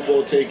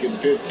Antetokounmpo taken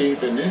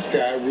 15th, and this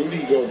guy,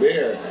 Rudy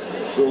Gobert,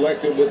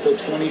 selected with the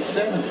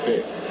 27th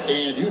pick.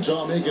 And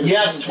Utah making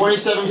Yes,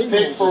 27th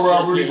pick for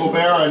Rudy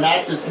Gobert, and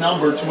that's his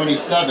number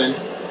 27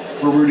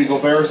 for Rudy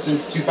Gobert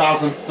since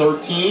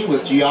 2013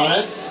 with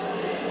Giannis.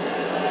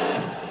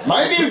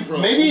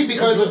 Maybe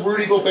because of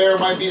Rudy Gobert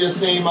might be the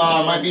same,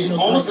 might be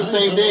almost the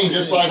same thing,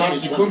 just like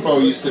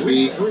Antetokounmpo used to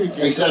be,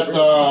 except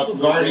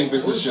guarding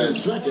position.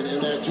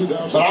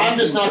 But I'm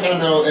just not gonna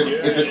know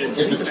if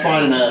it's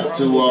fun enough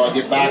to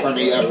get back on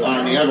the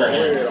other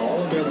hand. All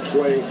of them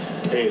play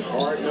a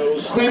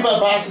hard-nosed. Kleba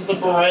passes to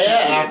Berea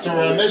after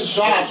a missed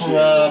shot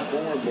for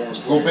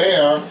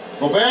Gobert.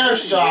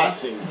 Gobert's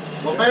shot.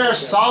 Gobert's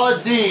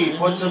solid D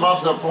puts him up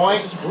to the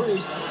point.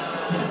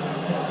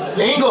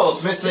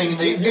 Ingles missing in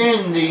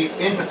the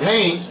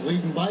paint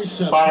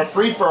by the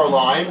free throw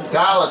line.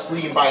 Dallas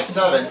leading by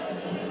 7.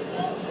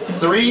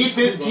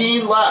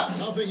 3:15 left.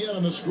 Nothing yet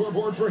on the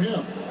scoreboard for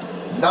him.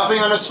 Nothing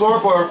on the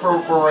scoreboard for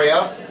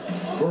Berea.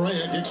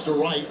 Berea kicks to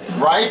Wright.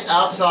 Wright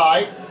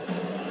outside.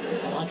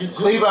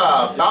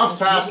 Kleba bounce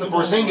pass to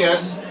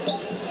Porzingis.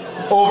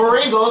 Over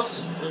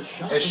Ingles.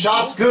 His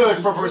shot's good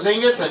for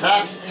Porzingis, and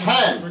that's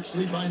 10.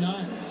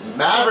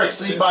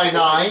 Mavericks lead by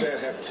 9.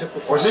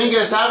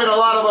 Porzingis having a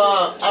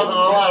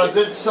lot of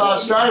good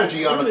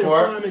strategy on the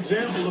court.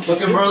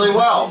 Looking really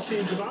well.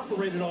 Teams have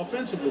operated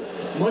offensively.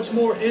 Much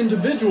more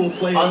individual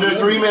play. Under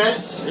 3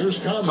 minutes. Here's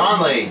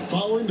Conley.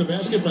 Following the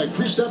basket by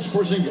Kristaps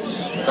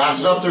Porzingis.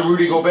 Passes up to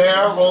Rudy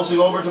Gobert. Rolls it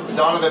over to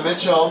Donovan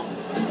Mitchell.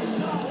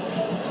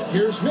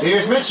 Here's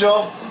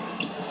Mitchell.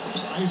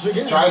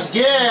 Tries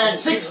again.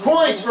 6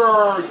 points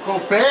for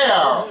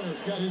Gobert.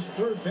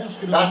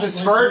 That's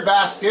his third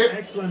basket.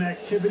 Excellent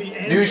activity.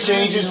 News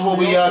changes will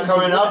be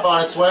coming up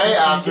on its way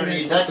after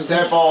the next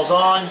set ball's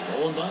on.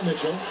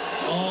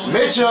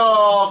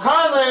 Mitchell,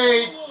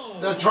 Conley,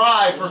 the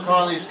drive for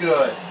Conley's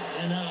good.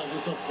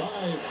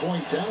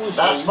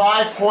 That's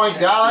 5-point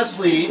Dallas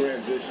lead.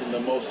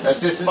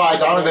 Assist by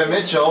Donovan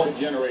Mitchell. To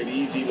generate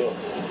easy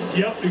looks.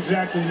 Yep,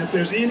 exactly. And if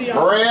there's any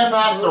Berea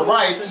pass to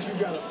Wright. you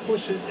gotta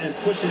push it and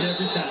push it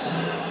every time.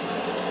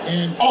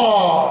 And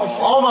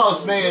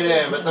almost made it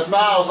in, but the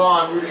foul's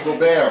on Rudy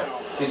Gobert.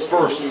 His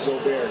first. The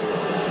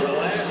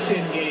last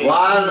 10 games.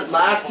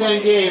 Last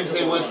 10 games,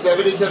 it was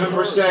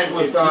 77%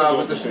 with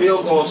the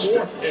field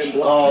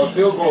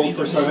goal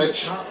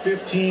percentage. Top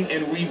 15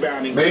 in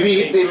rebounding.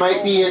 Maybe it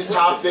might be his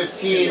top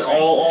 15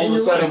 all of a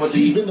sudden with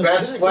the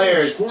best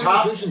players.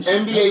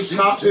 NBA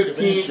top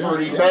 15 for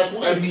the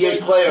best NBA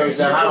players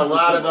that had a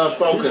lot of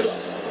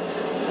focus.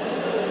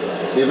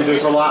 Maybe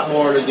there's a lot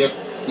more to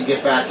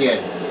get back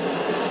in.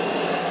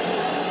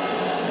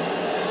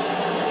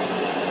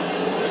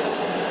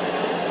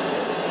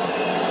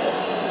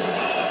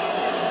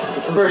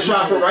 First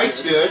shot for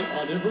Wright's good.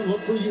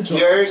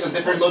 Here's a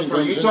different look for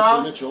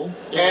Utah.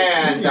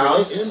 And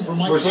Dallas.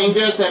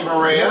 Porzingis and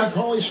Berea.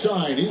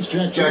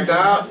 Checked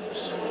out.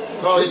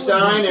 Cauley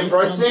Stein and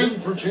Brunson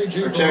are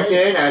checked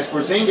in as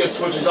Porzingis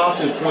switches off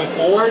to the point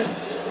forward.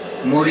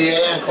 Moutier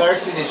and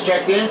Clarkson is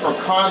checked in for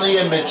Conley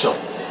and Mitchell.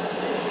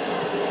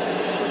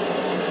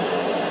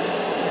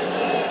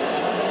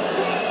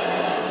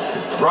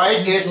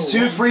 Wright gets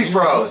 2 free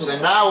throws,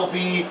 and now will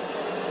be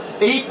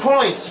 8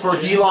 points for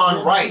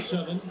Delon Wright.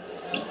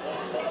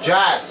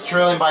 Jazz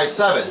trailing by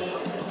 7.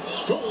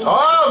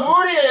 Oh,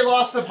 Moutier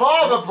lost the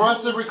ball, but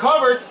Brunson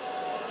recovered.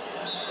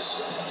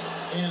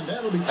 And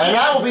that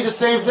will be the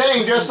same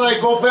thing, just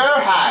like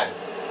Gobert had.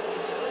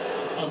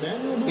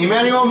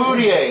 Emmanuel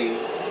Moutier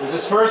with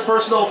his first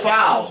personal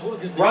foul.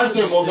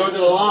 Brunson will go to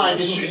the line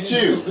to shoot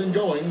 2. Has been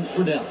going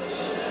for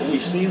Dallas. We've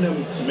seen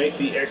them make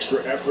the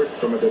extra effort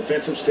from a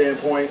defensive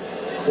standpoint,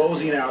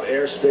 closing out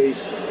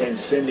airspace and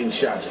sending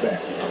shots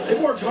back. They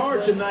worked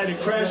hard tonight at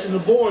crashing the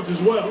boards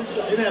as well.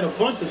 They've had a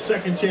bunch of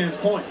second chance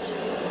points.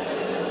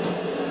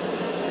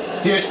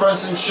 Here's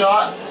Brunson's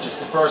shot, just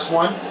the first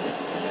one.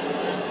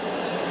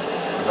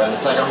 And then the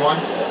second one.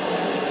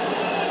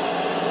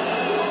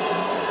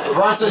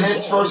 Brunson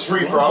hits first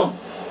free throw.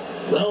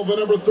 Well, the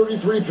number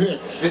 33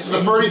 pick. This is the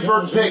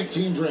 33rd pick.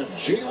 Team draft.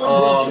 Jalen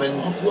Brunson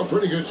off to a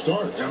pretty good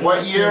start. In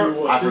what year?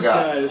 I This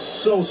forgot. guy is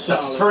so solid.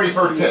 That's his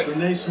 33rd pick. The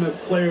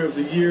Naismith Player of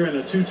the Year and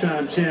a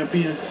 2-time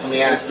champion. Let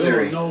me ask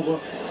Siri. Villanova.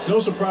 No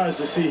surprise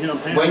to see him.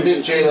 When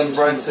did Jalen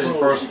Brunson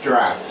first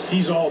draft?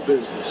 He's all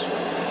business.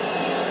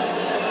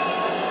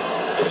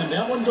 And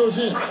that one goes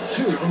in. 2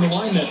 from the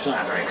line that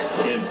time.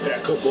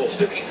 Impeccable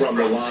from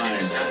the line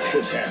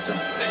since halftime.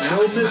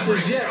 No misses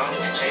yet.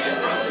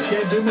 You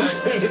can't do much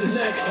better than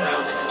that.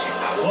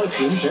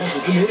 Clarkson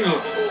passes to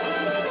Moutier.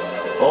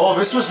 Oh,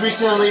 this was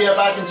recently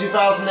back in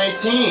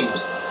 2018.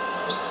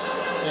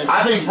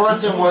 I think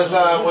Brunson was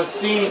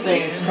seeing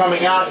things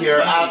coming out here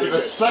after the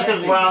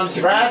second round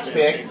draft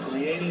pick,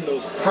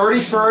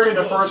 33rd in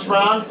the first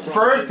round,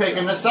 3rd pick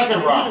in the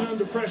second round.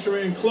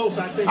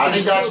 I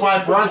think that's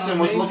why Brunson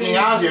was looking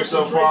out here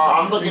so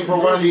far. I'm looking for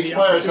one of these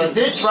players. I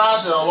did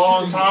draft it a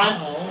long time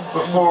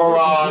before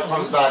it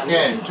comes back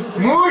in.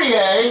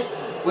 Moutier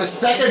with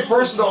second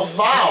personal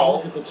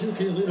foul, and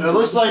it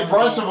looks like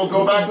Brunson will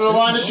go back to the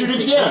line to shoot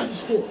it again.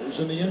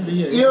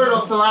 Here in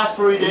the last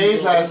 3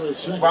 days,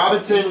 as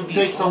Robinson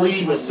takes the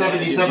lead with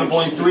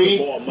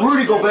 77.3,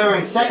 Rudy Gobert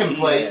in second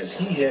place.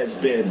 He has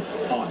been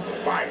on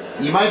fire.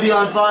 He might be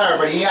on fire,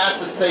 but he has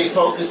to stay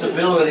focused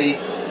ability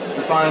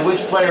to find which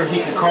player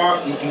he can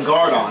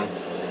guard on.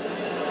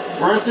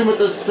 Brunson with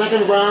the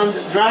second round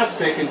draft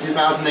pick in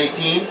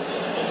 2018.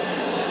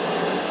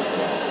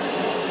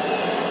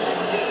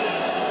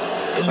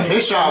 But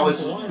his shot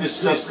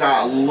just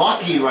got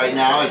lucky right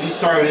now as he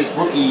started his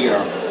rookie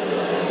year.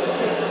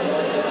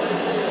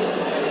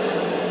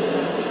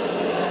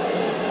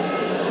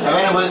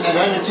 And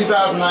then in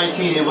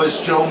 2019 it was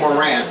Joe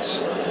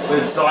Morant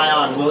with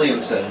Zion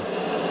Williamson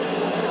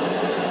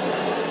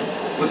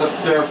with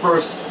their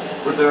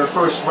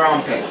first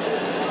round pick.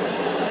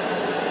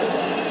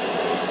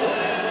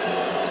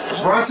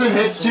 Brunson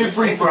hits 2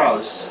 free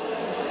throws.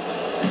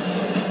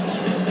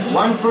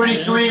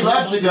 1:33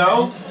 left to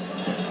go.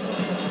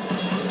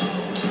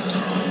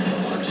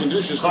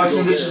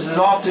 Clarkson dishes it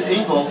off to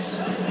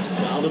Ingles.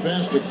 Now the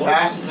pass to Clarkson.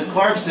 Passes to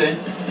Clarkson.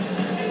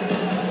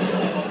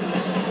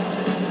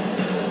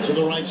 To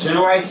the right side. To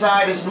the right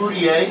side is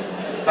Moutier.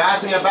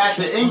 Passing it back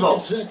to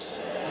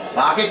Ingles.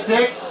 Pocket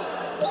 6.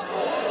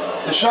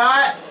 The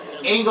shot.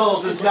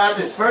 Ingles has got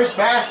his first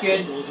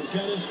basket.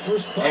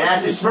 And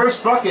has his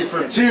first bucket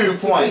for 2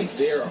 points.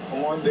 They're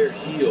on their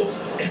heels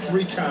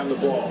every time the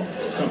ball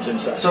comes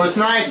inside. So it's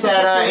nice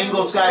that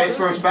Ingles got his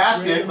first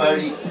basket, but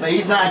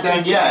he's not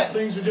done yet.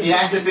 He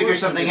has to figure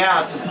something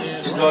out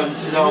to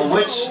know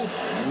which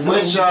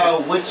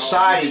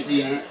side does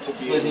he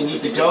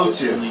need to go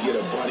to. When you get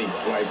a buddy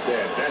like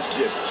that, that's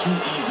just too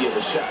easy of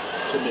a shot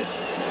to miss.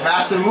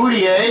 Pass to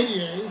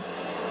Moutier.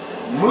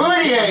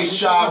 Moutier's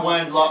shot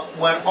went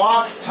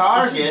off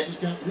target,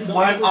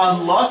 went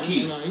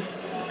unlucky.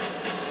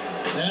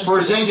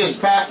 Porzingis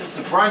passes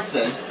to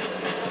Brunson.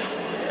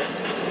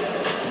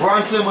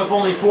 Brunson with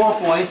only 4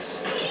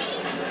 points.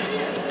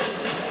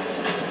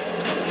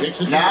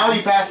 Now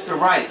he passes to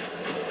Wright.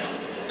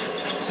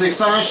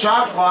 6 on the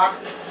shot clock.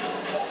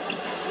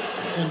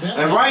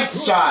 And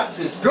Wright's shots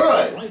is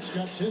good.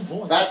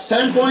 That's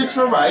 10 points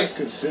for Wright.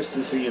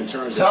 Consistency in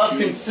terms Tough of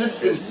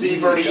consistency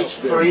for each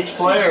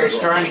player is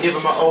trying to give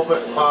him a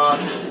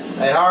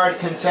hard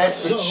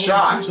contested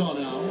shot.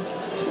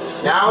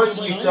 Now it's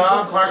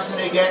Utah. Clarkson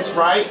against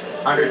Wright.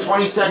 Under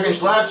 20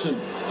 seconds left.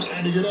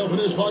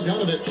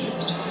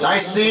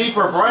 Nice steal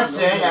for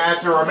Brunson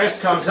after a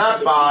miss comes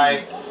up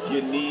by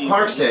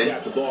Clarkson.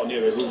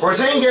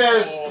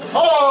 Porzingis.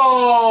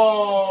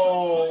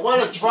 Oh,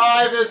 what a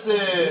drive this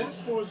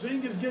is.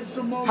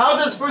 How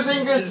does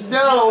Porzingis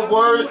know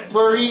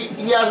where he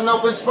has an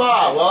open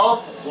spot?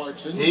 Well,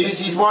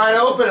 he's wide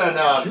open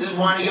enough. Just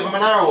want to give him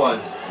another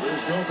one.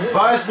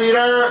 Buzz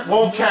beater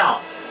won't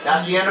count.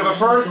 That's the end of the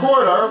third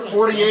quarter.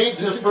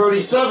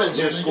 48-37 is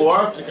your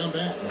score.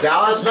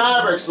 Dallas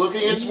Mavericks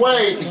looking its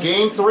way to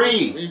Game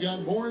 3.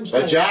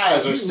 The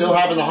Jazz are still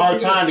having a hard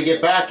time to get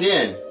back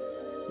in.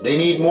 They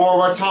need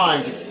more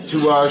time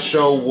to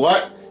show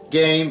what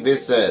game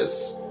this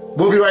is.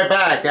 We'll be right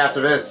back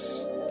after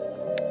this.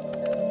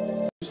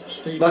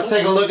 Let's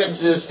take a look at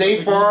the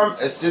State Farm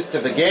assist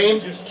of the game.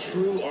 Just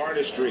true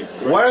artistry.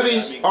 One of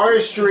his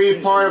artistry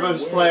part of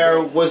his player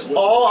was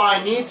all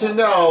I need to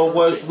know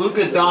was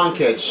Luka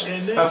Doncic,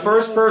 a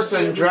first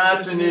person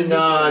drafted in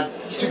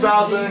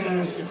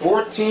 2000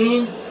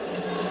 2014.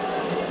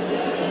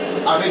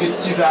 I think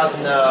it's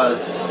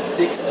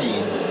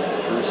 2016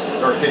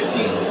 or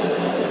 15.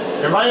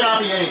 There might not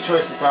be any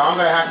choices, but I'm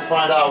going to have to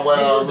find out when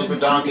Luka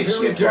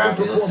Doncic get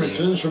drafted. Let's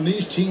see. From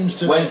these teams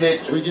today. When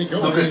did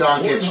Luka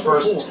Doncic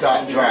first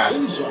got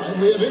drafted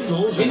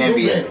in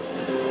NBA?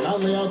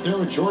 Conley out there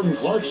with Jordan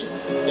Clarkson.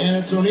 And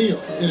it's O'Neal.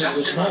 And it's the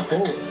small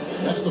forward.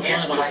 That's the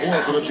 5 on the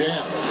floor for the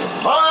Jam.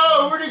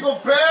 Oh, Rudy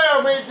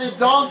Gobert made the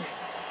dunk.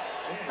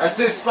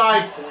 Assist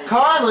by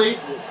Conley.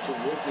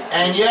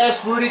 And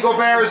yes, Rudy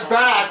Gobert is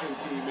back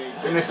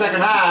in the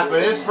second half,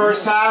 but his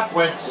first half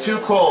went too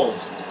cold.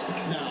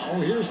 Now,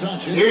 here's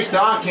Doncic. Here's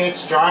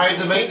Doncic trying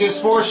to make his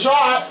fourth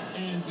shot.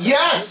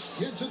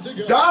 Yes!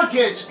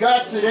 Doncic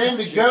gets it in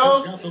to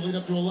go. He's got the lead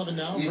up to 11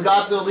 now. He's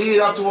got the lead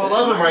up to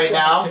 11 right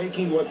now.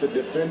 Taking what the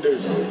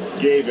defenders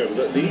gave him.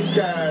 These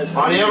guys.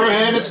 On the other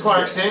hand, it's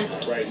Clarkson.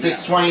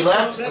 6:20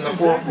 left in the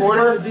fourth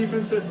quarter. The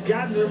defense that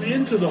got them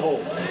into the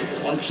hole.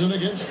 Clarkson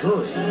against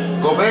Curry.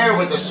 Gobert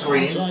with the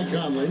screen. Outside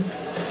Conley.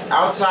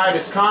 Outside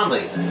is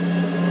Conley.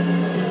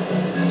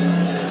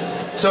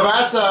 So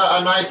that's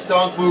a nice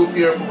dunk move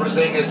here for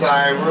Porzingis.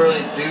 I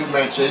really do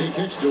mention. He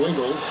kicks to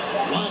Ingles.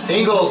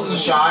 Ingles in the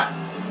shot.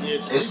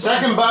 His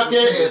second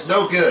bucket is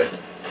no good.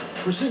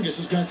 Porzingis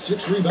has got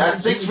 6 rebounds.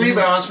 That's 6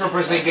 rebounds for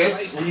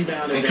Porzingis.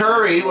 And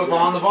Curry with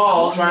on the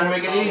ball, trying to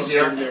make it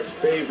easier. In their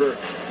favor,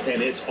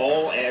 and it's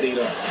all adding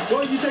up.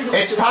 Well, you take a look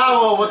It's at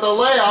Powell with the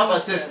layup,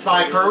 assist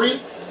by Curry.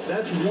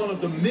 That's one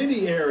of the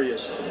many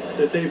areas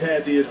that they've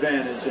had the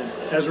advantage, and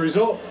as a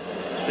result,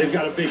 they've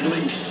got a big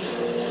lead.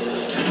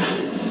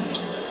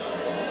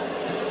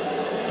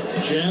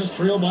 Jazz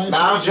trail by.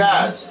 Now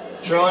Jazz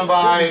trailing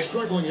by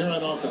Struggling here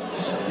on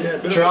offense.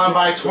 trailing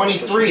by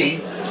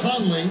 23.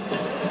 Conley.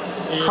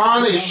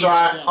 Conley's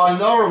shot,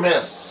 another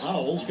miss.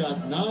 Powell's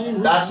got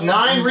 9 That's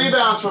 9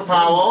 rebounds for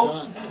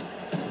Powell.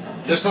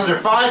 Just under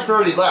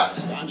 5:30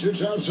 left.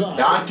 Doncic outside.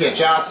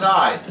 Doncic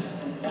outside.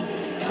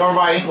 Covered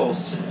by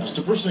Ingles. That's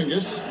to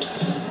Porzingis.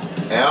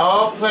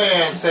 L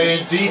plan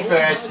saying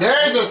defense.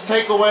 There's a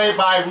takeaway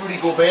by Rudy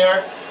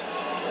Gobert.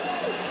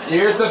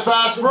 Here's the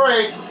fast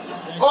break.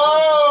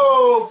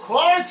 Oh,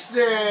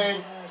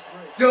 Clarkson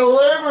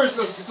delivers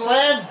a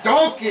slam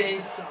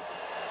dunking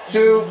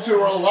to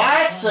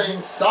relax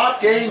and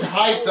stop getting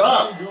hyped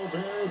up.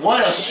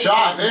 What a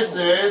shot this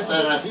is.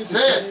 An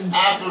assist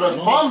after the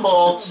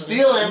fumble,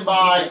 stealing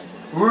by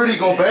Rudy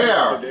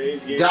Gobert.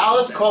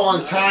 Dallas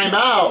calling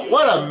timeout.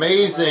 What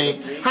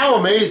amazing. How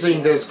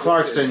amazing does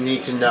Clarkson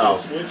need to know?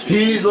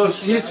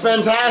 He's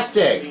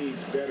fantastic.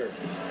 He's better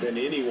than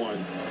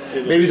anyone.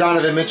 Maybe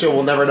Donovan Mitchell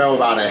will never know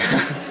about it.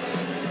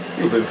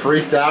 You've been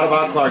freaked out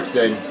about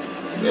Clarkson,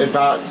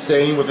 about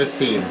staying with his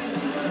team.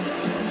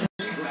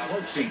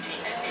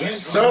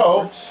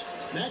 So,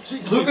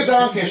 Luka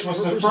Doncic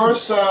was the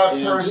first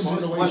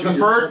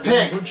third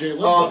pick of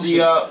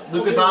the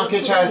Luka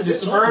Doncic has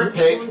his third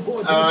pick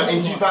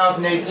in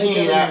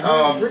 2018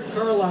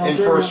 in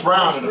first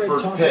round in the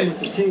first pick.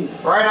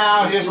 Right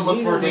now, here's a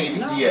look for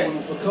David DA.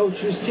 Coach,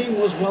 his team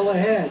was well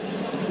ahead.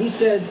 He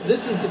said,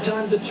 "This is the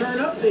time to turn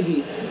up the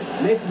heat,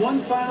 make one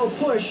final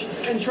push,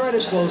 and try to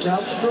close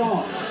out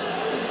strong."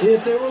 See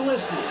if they were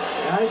listening,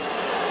 guys.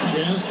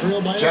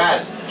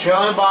 Jazz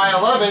trailing by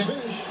 11.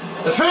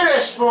 The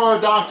finish for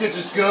Doncic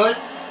is good.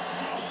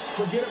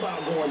 Forget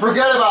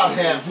about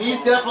him.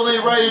 He's definitely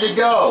ready to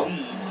go.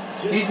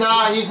 He's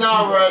not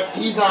ready.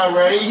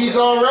 He's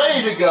all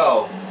ready to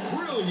go.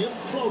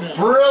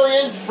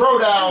 Brilliant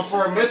throwdown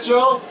for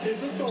Mitchell.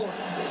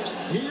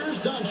 Here's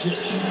Doncic.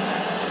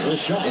 The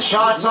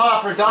shot's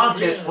off for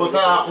Doncic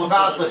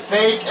without the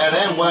fake, and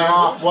then went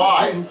off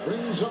wide.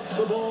 Brings up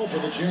the ball for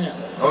the Jam.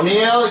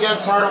 O'Neal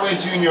against Hardaway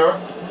Jr.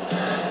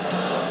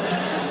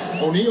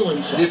 O'Neal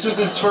inside. This was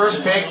his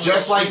first pick,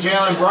 just like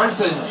Jalen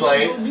Brunson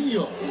played.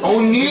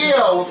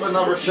 O'Neal with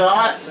another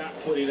shot.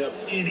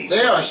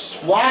 They are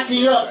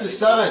swacking up to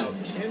 7.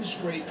 10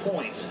 straight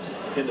points.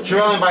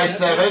 Trailing by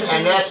 7,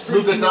 and that's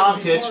Luka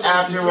Doncic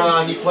after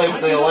he played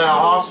with the Atlanta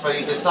Hawks, but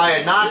he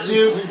decided not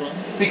to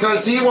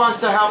because he wants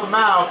to help him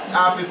out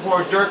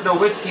before Dirk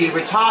Nowitzki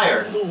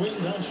retired.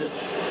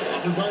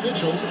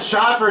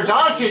 Shot for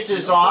Doncic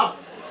is off.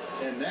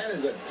 And that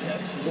is a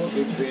textbook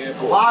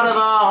example. A lot of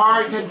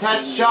hard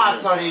contest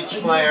shots on each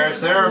player.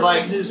 They're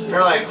like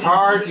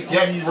hard to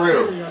get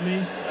through.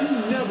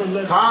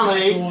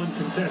 Conley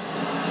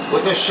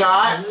with the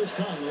shot.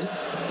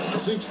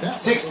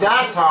 6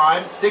 that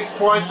time. 6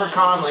 points for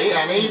Conley,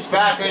 and he's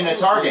back in the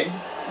target.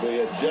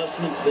 The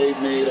adjustments they've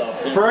made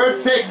offensively.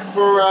 Third pick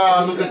for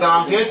Luka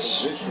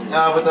Doncic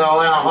with the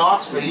Atlanta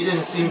Hawks, but he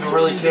didn't seem to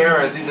really care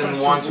as he didn't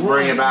want to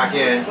bring it back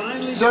in.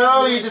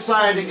 So he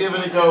decided to give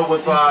it a go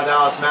with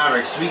Dallas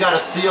Mavericks. We got a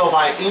steal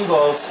by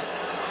Ingles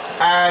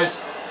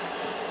as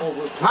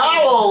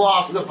Powell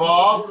lost the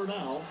ball.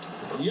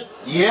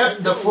 Yep,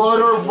 the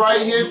floater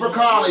right here for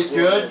Conley's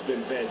good.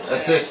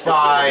 Assist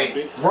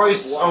by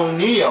Royce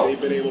O'Neal.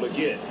 They've been able to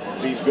get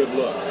these good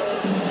looks.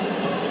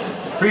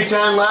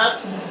 3:10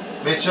 left.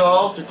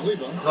 Mitchell,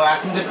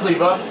 passing to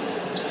Kleba.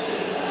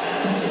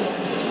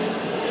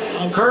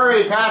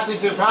 Curry passing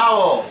to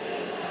Powell.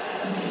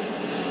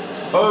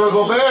 Over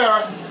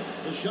Gobert.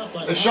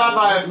 The shot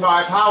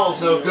by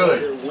Powell's no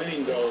good. They're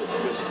winning though,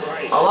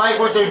 despite. I like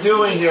what they're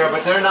doing here,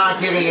 but they're not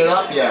giving it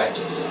up yet.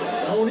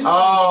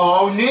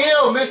 Oh,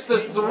 O'Neal missed the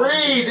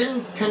three.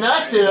 Didn't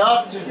connect it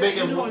up to make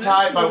it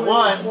tied by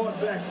one.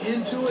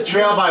 To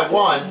trail by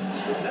one.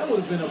 That would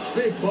have been a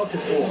big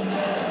bucket for him.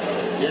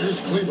 Here's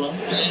Kleba.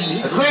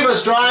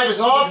 Kleba's drive is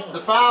off. The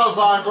foul's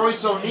on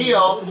Royce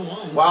O'Neal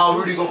while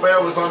Rudy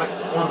Gobert was on the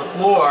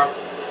floor.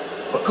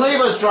 But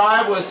Kleba's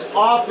drive was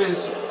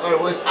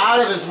was out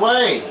of his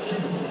way.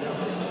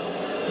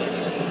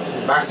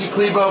 Maxi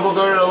Kleba will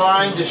go to the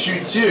line to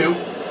shoot two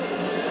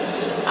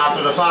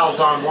after the foul's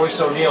on Royce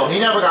O'Neal. He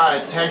never got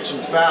an attention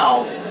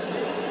foul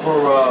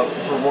for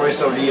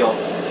Royce O'Neal.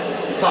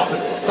 Stop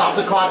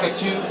the clock at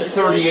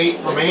 2:38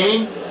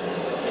 remaining.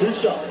 Two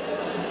shots.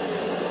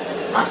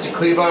 Maxi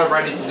Kleba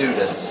ready to do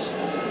this.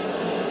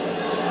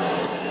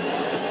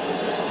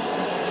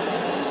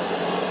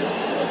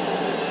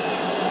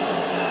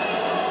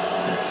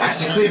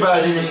 Maxi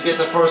Kleba didn't even get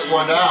the first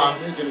one down.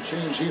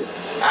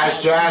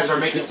 As Jazz are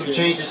making some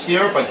changes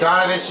here,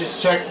 Bogdanovich is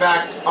checked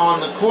back on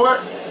the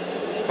court.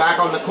 Back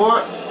on the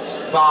court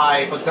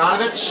by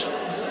Bogdanovich.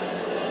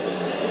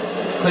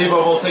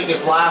 Kleba will take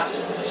his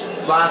last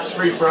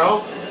free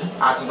throw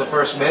after the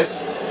first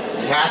miss.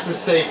 He has to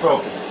stay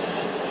focused.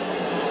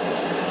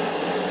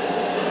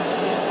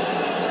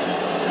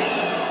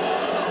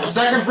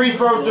 Second free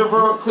throw to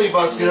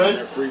Kleba's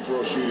good.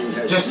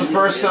 Just the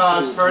first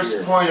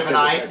point of the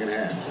night.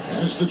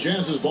 And it's the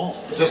Jazz's ball.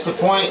 Just the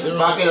point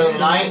bucket of the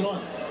night.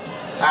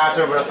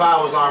 After the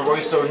foul was on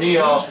Royce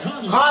O'Neal.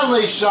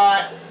 Conley's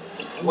shot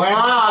went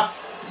off.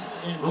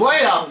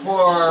 Layup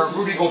for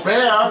Rudy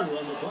Gobert.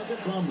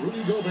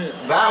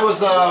 That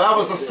was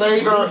a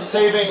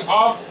saving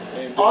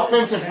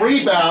offensive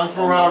rebound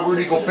for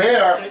Rudy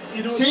Gobert.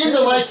 Seemed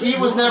like he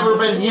was never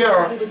been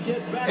here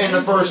in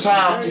the first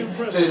half. He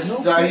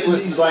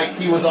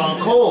was on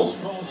cold.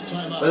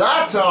 But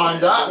that time,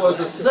 that was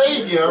a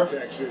savior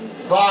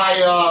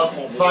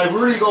by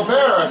Rudy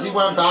Gobert as he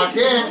went back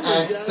in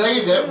and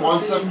saved it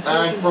once and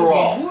for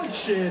all.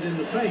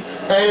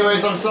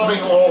 Anyways, I'm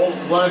subbing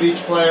one of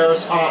each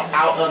players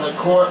out on the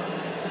court.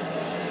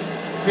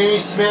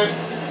 Finney-Smith,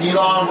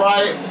 Delon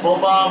Wright,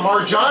 Boban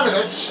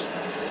Marjanovic.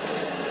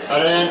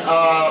 And then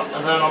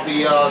I'll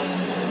be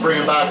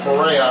bringing back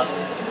Barea.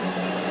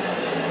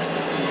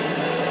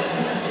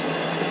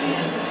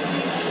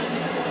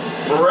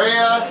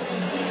 Barea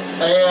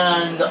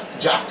and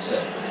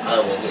Jackson, I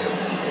will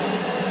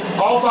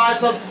do. All five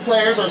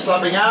players are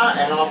subbing out,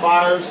 and all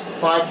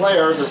five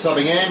players are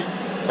subbing in.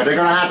 But they're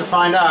gonna have to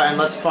find out, and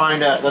let's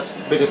find out. Let's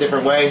pick a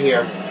different way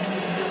here.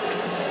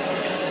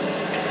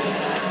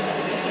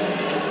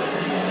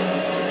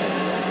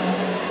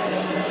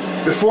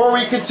 Before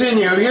we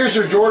continue, here's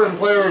your Jordan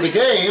player of the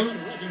game.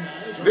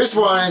 This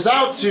one is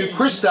out to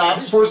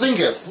Kristaps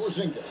Porzingis.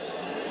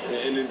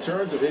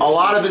 A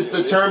lot of his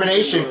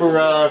determination for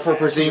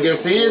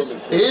Porzingis.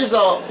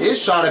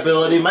 His shot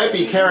ability might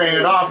be carrying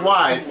it off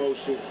wide.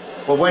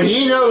 But when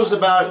he knows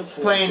about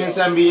playing his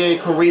NBA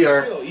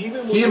career,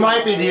 he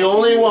might be the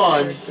only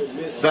one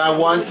that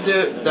wants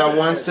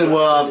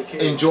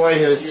to enjoy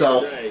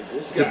himself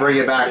to bring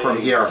it back from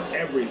here.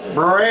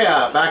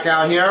 Barea back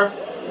out here.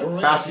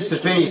 Passes to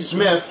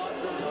Finney-Smith.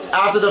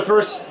 After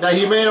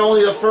he made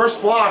only the first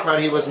block that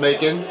he was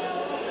making.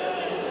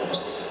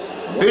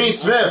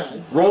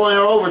 Finney-Smith rolling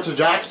it over to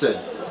Jackson.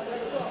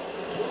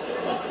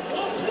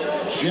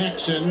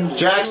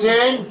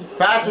 Jackson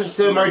passes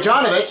to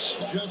Marjanovic.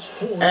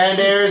 And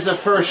there's a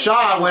first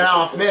shot, went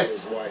off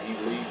miss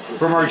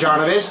for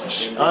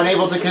Marjanovic.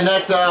 Unable to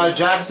connect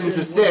Jackson's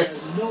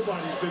assist.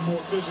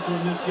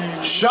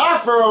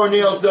 Shot for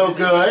O'Neal's no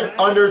good.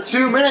 Under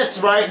 2 minutes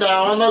right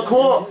now on the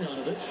court.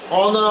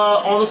 On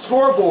the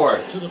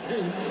scoreboard.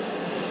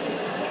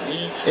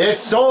 It's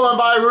stolen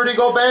by Rudy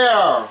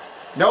Gobert.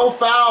 No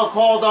foul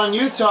called on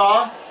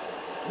Utah.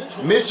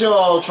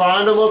 Mitchell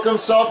trying to look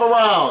himself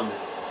around.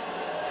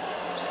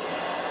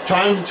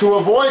 Trying to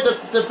avoid the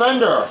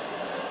defender.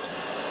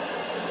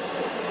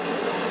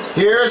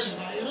 Here's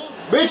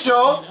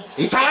Mitchell.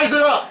 He ties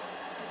it up.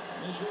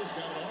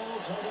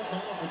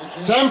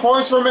 10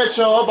 points for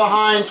Mitchell,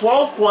 behind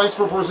 12 points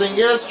for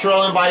Porzingis,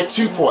 trailing by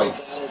 2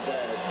 points.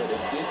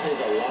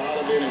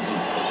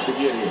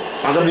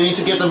 I'm going to need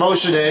to get the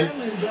motion in.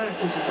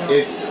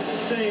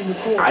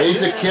 I need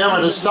the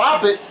camera to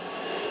stop it.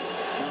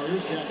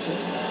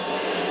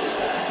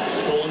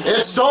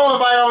 It's stolen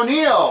by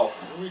O'Neal.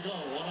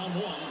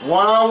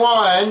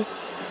 One-on-one.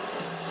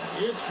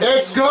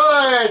 It's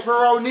good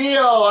for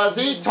O'Neal as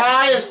he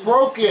tie is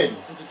broken.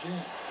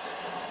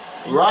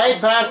 Right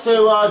pass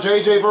to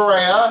J.J.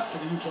 Barea.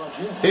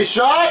 His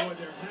shot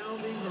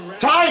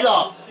tied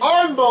up.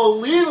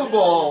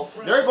 Unbelievable.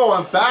 They're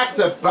going back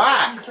to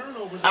back.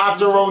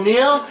 After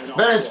O'Neal,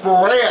 then it's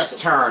Barea's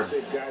turn.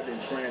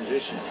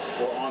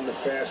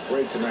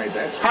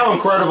 How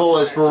incredible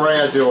is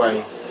Barea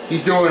doing?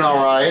 He's doing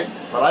all right,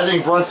 but I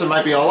think Brunson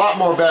might be a lot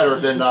more better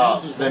than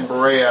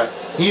Barea.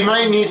 He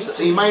might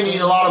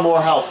need a lot of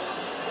more help.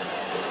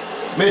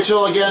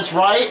 Mitchell against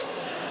Wright.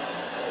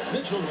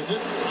 Mitchell with it.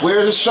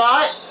 Where's the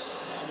shot?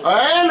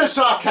 And the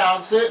shot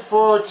counts it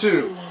for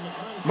 2.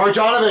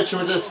 Marjanovic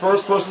with his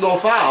first personal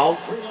foul.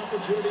 Great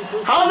opportunity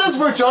for How does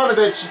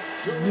Marjanovic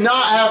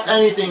not have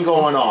anything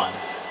going on?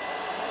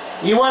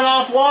 He went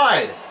off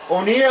wide.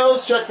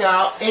 O'Neal's checked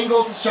out.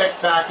 Ingles is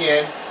checked back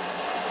in.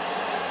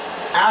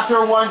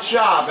 After one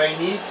shot, they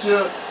need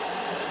to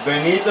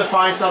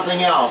find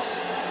something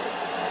else.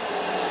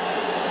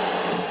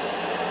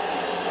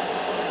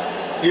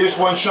 Here's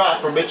one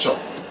shot for Mitchell.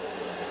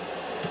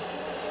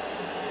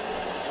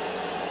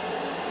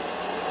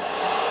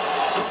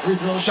 free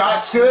throw.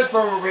 Shot's good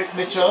for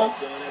Mitchell.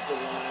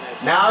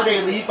 Now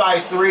they lead by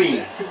 3.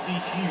 That could be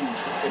huge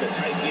in a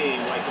tight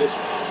game like this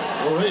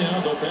one.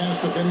 Correa, the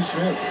pass to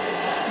Finney-Smith.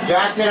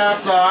 Jackson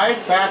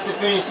outside. Pass to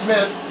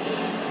Finney-Smith.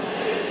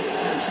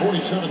 There's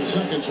 47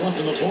 seconds left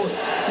in the fourth.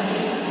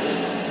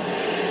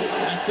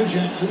 Back to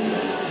Jackson.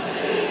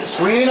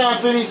 Screen on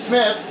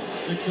Finney-Smith.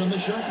 6 on the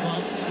shot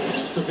clock.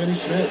 Pass to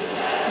Finney-Smith.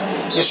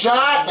 The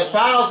shot, the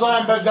foul's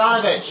on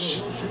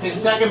Bogdanovich. His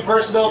second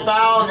personal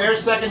foul and their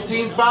second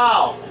team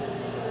foul.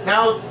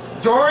 Now,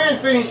 Dorian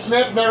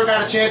Finney-Smith never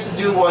got a chance to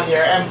do one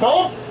here, and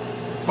both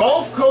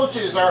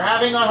coaches are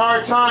having a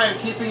hard time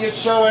keeping it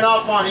showing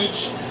up on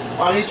each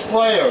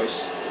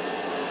players.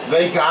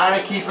 They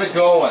gotta keep it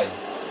going.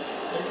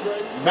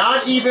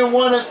 Not even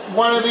one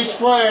of each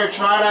player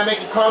trying to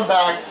make a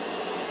comeback,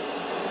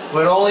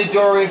 but only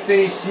Dorian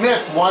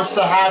Finney-Smith wants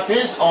to have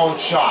his own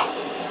shot.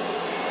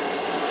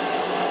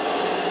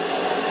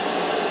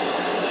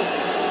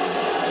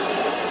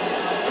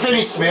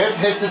 Finney-Smith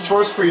hits his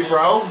first free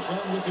throw.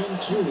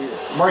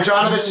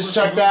 Marjanovic is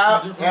checked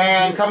out,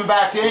 and coming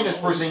back in is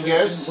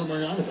Porzingis.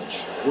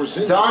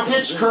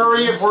 Doncic,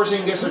 Curry, and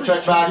Porzingis are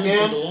checked back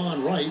in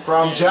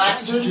from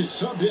Jackson.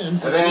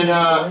 And then,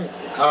 I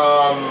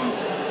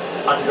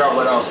forgot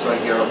what else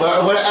right here.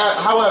 But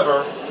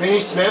however,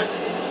 Finney-Smith,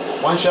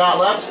 one shot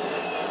left.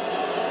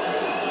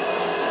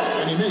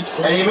 And he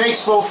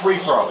makes both free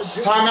throws.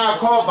 Timeout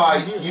called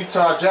by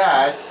Utah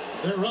Jazz.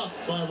 They're up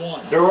by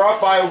 1. They're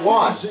up by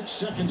 1. 6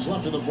 seconds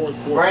left in the fourth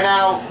quarter. Right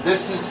now,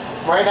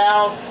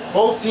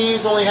 both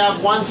teams only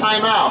have one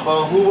timeout,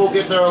 but who will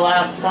get their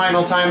last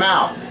final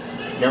timeout?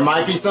 There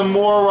might be some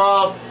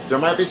more. There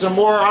might be some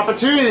more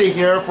opportunity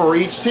here for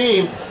each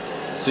team,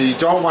 so you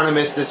don't want to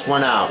miss this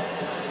one out.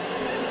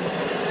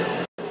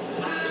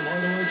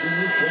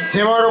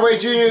 Tim Hardaway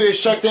Jr. is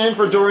checked in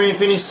for Dorian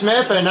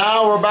Finney-Smith, and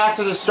now we're back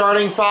to the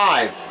starting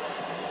 5.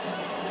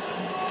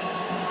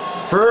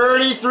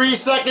 33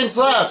 seconds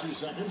left. 2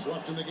 seconds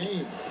left in the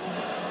game.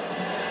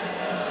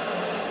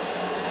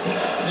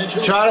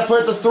 Try to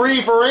put the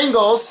 3 for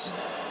Ingles.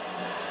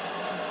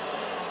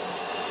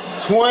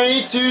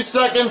 22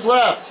 seconds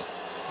left.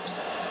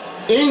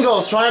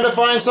 Ingles trying to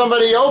find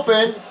somebody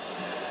open.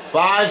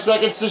 5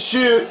 seconds to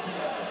shoot.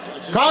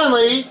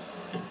 Conley.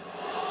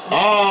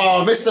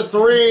 Oh, missed the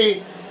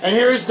 3. And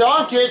here's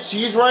Doncic.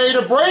 He's ready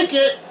to break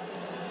it.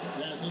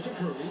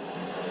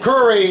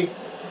 Curry.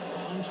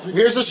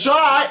 Here's the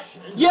shot.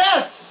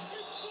 Yes!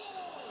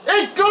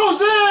 It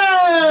goes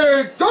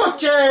in!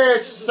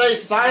 Doncic! Stay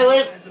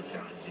silent.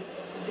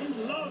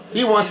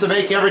 He wants to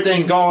make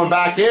everything going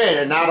back in,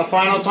 and now the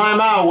final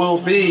timeout will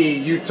be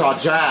Utah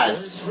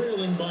Jazz.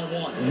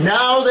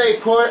 Now they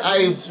put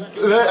a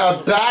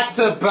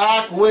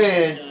back-to-back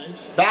win,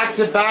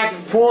 back-to-back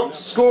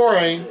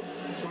scoring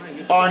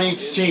on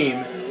each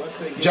team.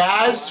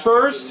 Jazz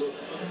first,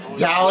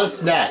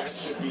 Dallas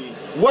next.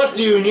 What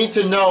do you need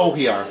to know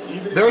here?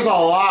 There's a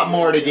lot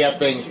more to get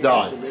things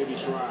done.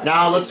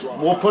 Now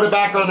we'll put it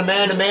back on the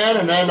man-to-man,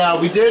 and then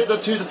we did the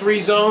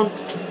 2-3 zone.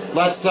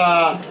 Let's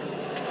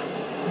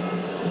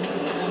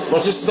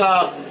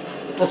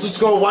just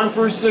go 1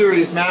 through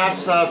series,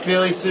 Mavs,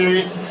 Philly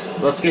series.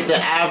 Let's get the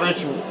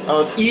average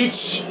of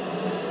each.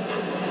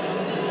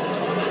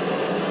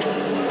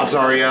 I'm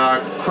sorry,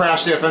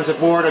 crash the offensive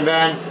board, and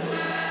then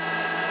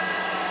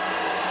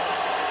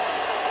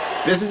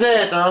this is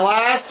it, their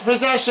last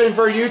possession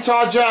for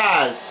Utah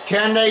Jazz.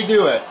 Can they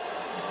do it?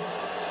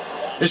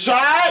 The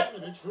shot!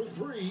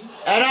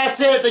 And that's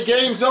it, the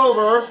game's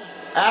over.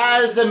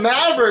 As the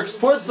Mavericks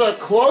puts a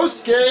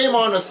close game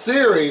on a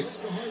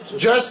series,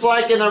 just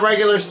like in the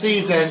regular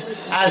season,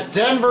 as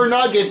Denver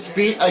Nuggets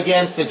beat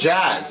against the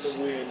Jazz.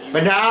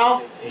 But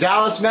now,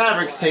 Dallas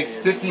Mavericks takes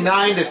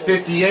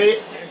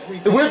 59-58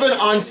 with an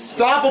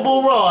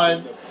unstoppable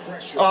run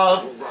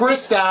of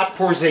Kristaps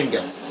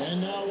Porzingis.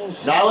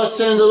 Now let's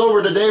send it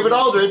over to David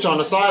Aldridge on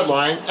the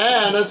sideline,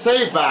 and a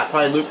save back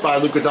by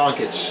Luka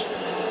Doncic.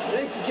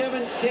 Thank you,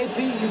 Kevin.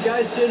 KP, you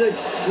guys did a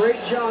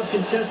great job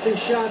contesting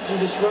shots and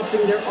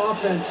disrupting their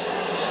offense.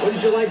 What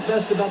did you like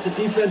best about the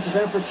defensive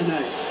effort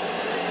tonight?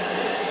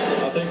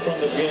 I think from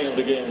the beginning of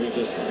the game, we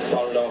just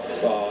started off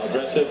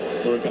aggressive.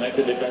 We were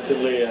connected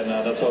defensively, and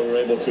that's how we were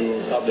able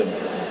to stop them.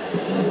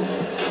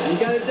 You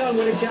got it done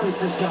when it counted,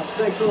 Kristaps.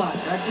 Thanks a lot.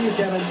 Back to you,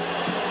 Kevin.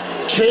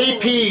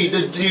 KP,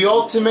 the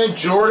ultimate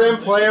Jordan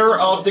player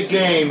of the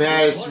game,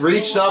 has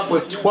reached up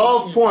with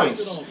 12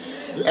 points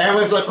And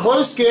with a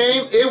close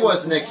game, it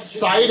was an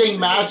exciting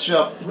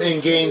matchup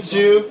in Game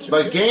 2.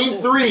 But Game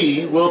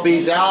 3 will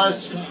be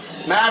Dallas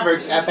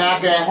Mavericks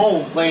back at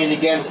home playing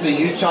against the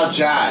Utah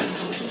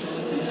Jazz.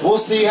 We'll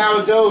see how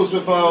it goes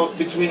with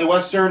between the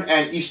Western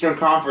and Eastern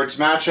Conference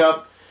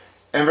matchup.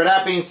 And for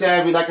that being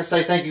said, we'd like to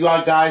say thank you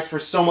all guys for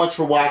so much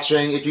for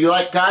watching. If you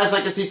like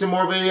to see some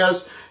more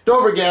videos,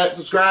 don't forget,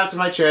 subscribe to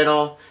my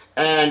channel.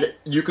 And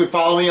you can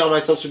follow me on my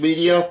social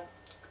media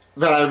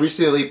that I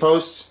recently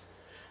post.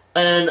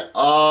 And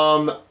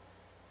after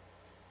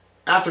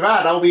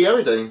that, that will be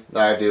everything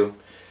that I do.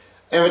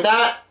 And with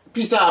that,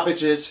 peace out,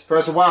 bitches, for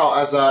as well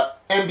as a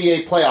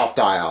NBA playoff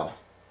dial.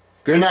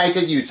 Good night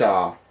to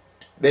Utah.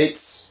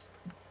 Mates.